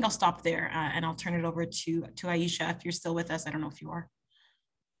I think I'll stop there and I'll turn it over to Aisha if you're still with us. I don't know if you are.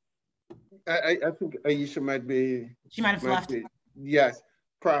 I think Aisha might be. She might have left. Yes,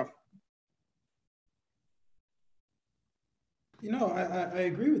 Prof. I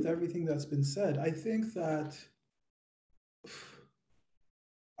agree with everything that's been said. I think that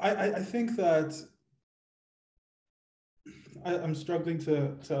I'm struggling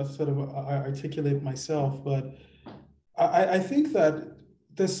to sort of articulate myself, but I think that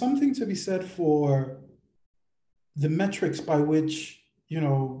there's something to be said for the metrics by which,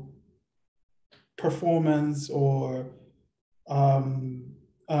 performance or by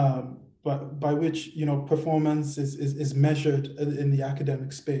which, performance is measured in the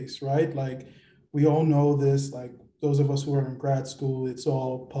academic space, right? Like, we all know this, like, those of us who are in grad school, it's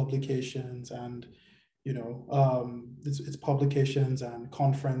all publications and, you know, it's publications and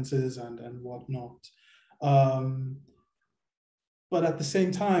conferences and whatnot. But at the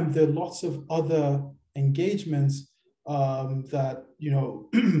same time, there are lots of other engagements that, you know,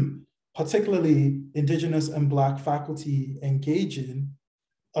 particularly Indigenous and Black faculty engage in,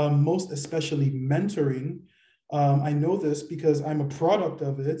 most especially mentoring. I know this because I'm a product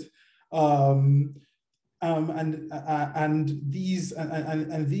of it. And these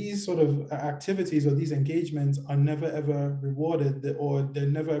sort of activities or these engagements are never ever rewarded, or they're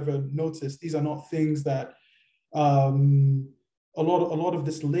never ever noticed. These are not things that a lot of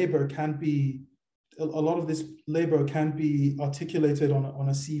this labor can't be articulated on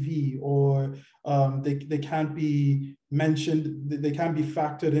a CV, or they can't be mentioned. They can't be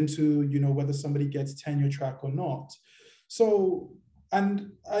factored into, you know, whether somebody gets tenure track or not. So,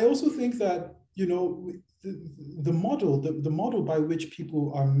 and I also think that, you know, the model by which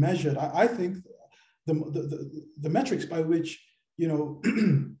people are measured, I think the metrics by which, you know,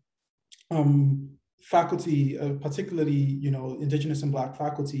 faculty, particularly, you know, Indigenous and Black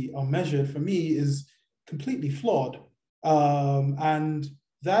faculty, are measured, for me, is completely flawed. And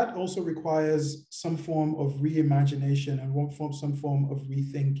that also requires some form of reimagination and some form of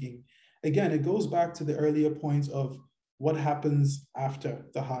rethinking. Again, it goes back to the earlier points of what happens after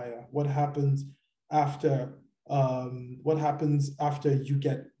the hire, what happens after you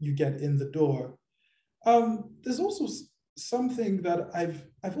get in the door. There's also something that I've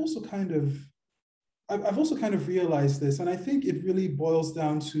also kind of realized this, and I think it really boils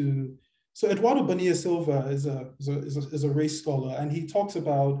down to, so Eduardo Bonilla Silva is a race scholar, and he talks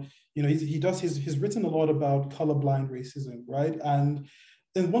about, you know, he's written a lot about colorblind racism, right? And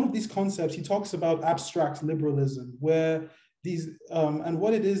in one of these concepts, he talks about abstract liberalism, where these, and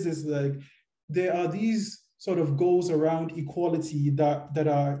what it is like, there are these sort of goals around equality that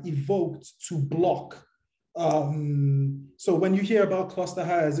are evoked to block. So when you hear about cluster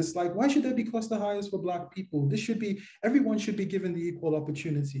hires, it's like, why should there be cluster hires for Black people? This should be, everyone should be given the equal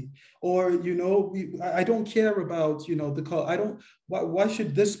opportunity. Or, you know, I don't care about, you know, why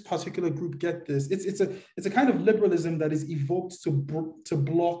should this particular group get this? It's a kind of liberalism that is evoked to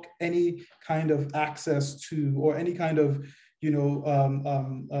block any kind of access to, or any kind of, you know,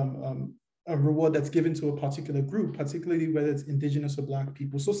 a reward that's given to a particular group, particularly whether it's Indigenous or Black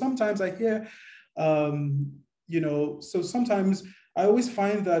people. So sometimes I hear, you know, so sometimes I always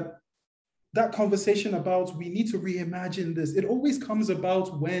find that conversation about we need to reimagine this, it always comes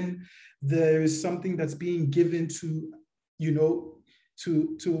about when there is something that's being given to, you know,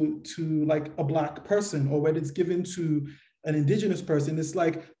 to like a Black person, or when it's given to an Indigenous person. It's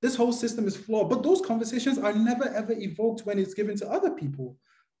like, this whole system is flawed, but those conversations are never ever evoked when it's given to other people.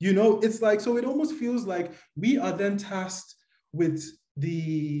 You know, it's like, so it almost feels like we are then tasked with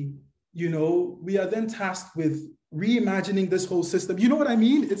reimagining this whole system. You know what I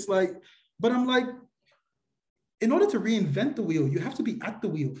mean? It's like, but I'm like, in order to reinvent the wheel, you have to be at the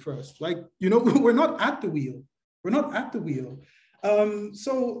wheel first. Like, you know, we're not at the wheel. We're not at the wheel.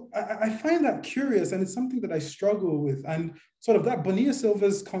 So I find that curious, and it's something that I struggle with. And sort of that Bonilla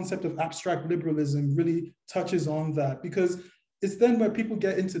Silva's concept of abstract liberalism really touches on that, because it's then where people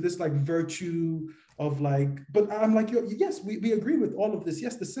get into this like virtue of like, but I'm like, yes, we agree with all of this.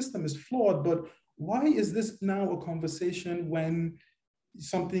 Yes, the system is flawed, but why is this now a conversation when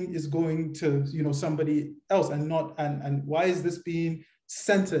something is going to, you know, somebody else, and not, and why is this being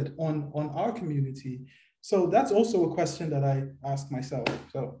centered on our community? So that's also a question that I ask myself.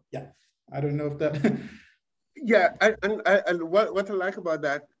 So yeah, I don't know if that. Yeah, and what I like about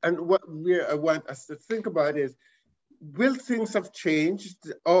that, and what I want us to think about is, will things have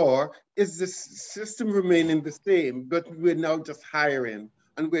changed, or is the system remaining the same, but we're now just hiring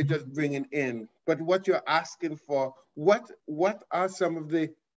and we're just bringing in? But what you're asking for, what are some of the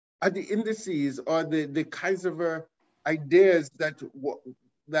indices or the kinds of ideas that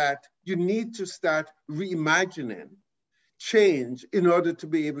you need to start reimagining, change, in order to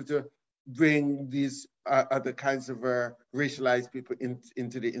be able to bring these other kinds of racialized people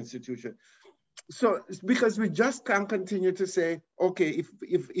into the institution? So, because we just can't continue to say, okay,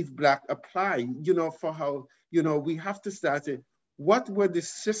 if Black apply, you know, for how, you know, we have to start it. What were the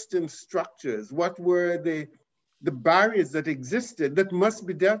system structures? What were the barriers that existed that must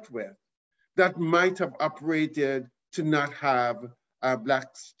be dealt with, that might have operated to not have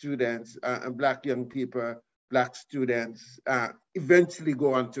Black students, Black young people, Black students eventually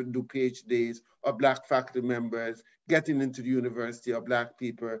go on to do PhDs, or Black faculty members getting into the university, or Black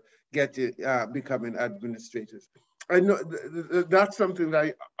people becoming administrators? I know that's something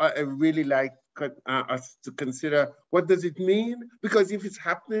that I really like us to consider. What does it mean? Because if it's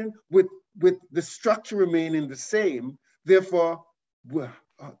happening with the structure remaining the same, therefore,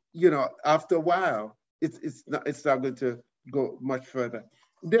 after a while, it's not going to go much further.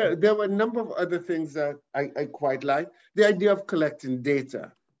 There were a number of other things that I quite like. The idea of collecting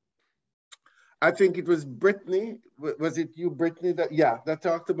data. I think it was Brittany, was it you, Brittany, that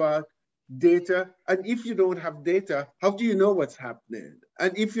talked about data. And if you don't have data, how do you know what's happening?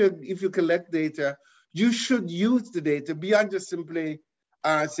 And if you collect data, you should use the data beyond just simply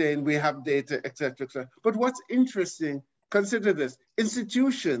saying we have data, et cetera, et cetera. But what's interesting, consider this,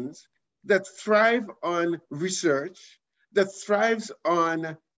 institutions that thrive on research, that thrives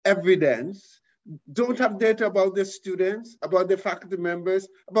on evidence, don't have data about their students, about their faculty members,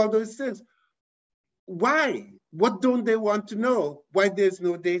 about those things. Why? What don't they want to know? Why there's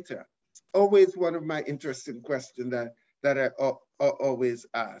no data? Always one of my interesting questions that I always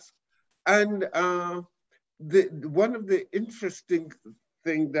ask. And one of the interesting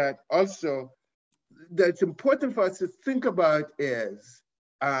thing that also that's important for us to think about is,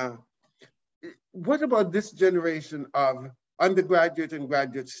 what about this generation of undergraduate and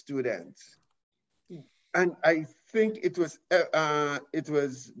graduate students? And I think it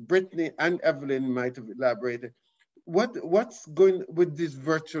was Brittany and Evelyn might have elaborated. What's going with this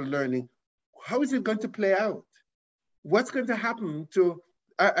virtual learning? How is it going to play out? What's going to happen to,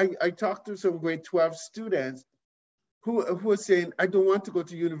 I talked to some grade 12 students who are saying, I don't want to go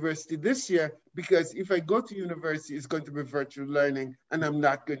to university this year because if I go to university, it's going to be virtual learning and I'm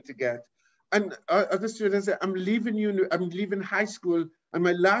not going to get. And other students say, I'm leaving high school and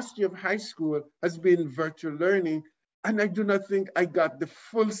my last year of high school has been virtual learning. And I do not think I got the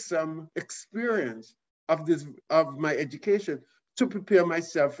fulsome experience of my education to prepare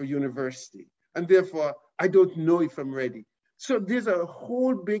myself for university. And therefore, I don't know if I'm ready. So there's a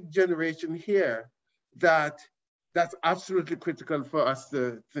whole big generation here that's absolutely critical for us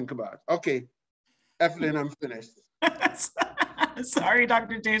to think about. Okay, Evelyn, I'm finished. Sorry,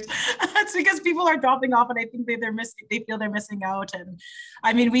 Dr. James. It's because people are dropping off and I think they feel they're missing out. And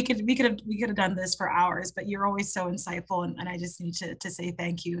I mean, we could have done this for hours, but you're always so insightful. And I just need to say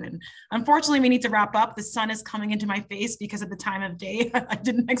thank you. And unfortunately, we need to wrap up. The sun is coming into my face because of the time of day. I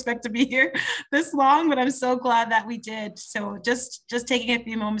didn't expect to be here this long, but I'm so glad that we did. So just taking a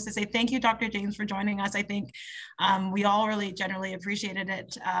few moments to say thank you, Dr. James, for joining us. I think we all really generally appreciated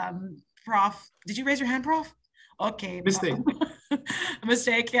it. Prof, did you raise your hand, Prof? Okay. Mistake.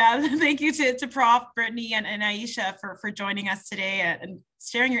 Mistake, yeah. Thank you to Prof, Brittany, and Aisha for joining us today and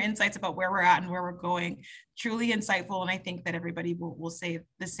sharing your insights about where we're at and where we're going. Truly insightful, and I think that everybody will say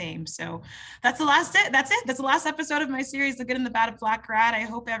the same. So that's the last episode of my series, The Good and the Bad of Black Grad. I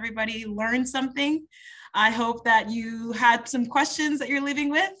hope everybody learned something. I hope that you had some questions that you're leaving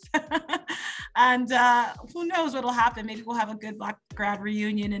with. And who knows what'll happen. Maybe we'll have a good Black Grad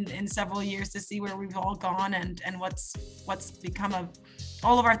reunion in several years to see where we've all gone and what's become of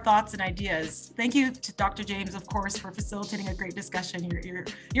all of our thoughts and ideas. Thank you to Dr. James, of course, for facilitating a great discussion.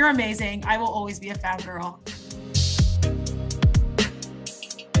 You're amazing. I will always be a fangirl.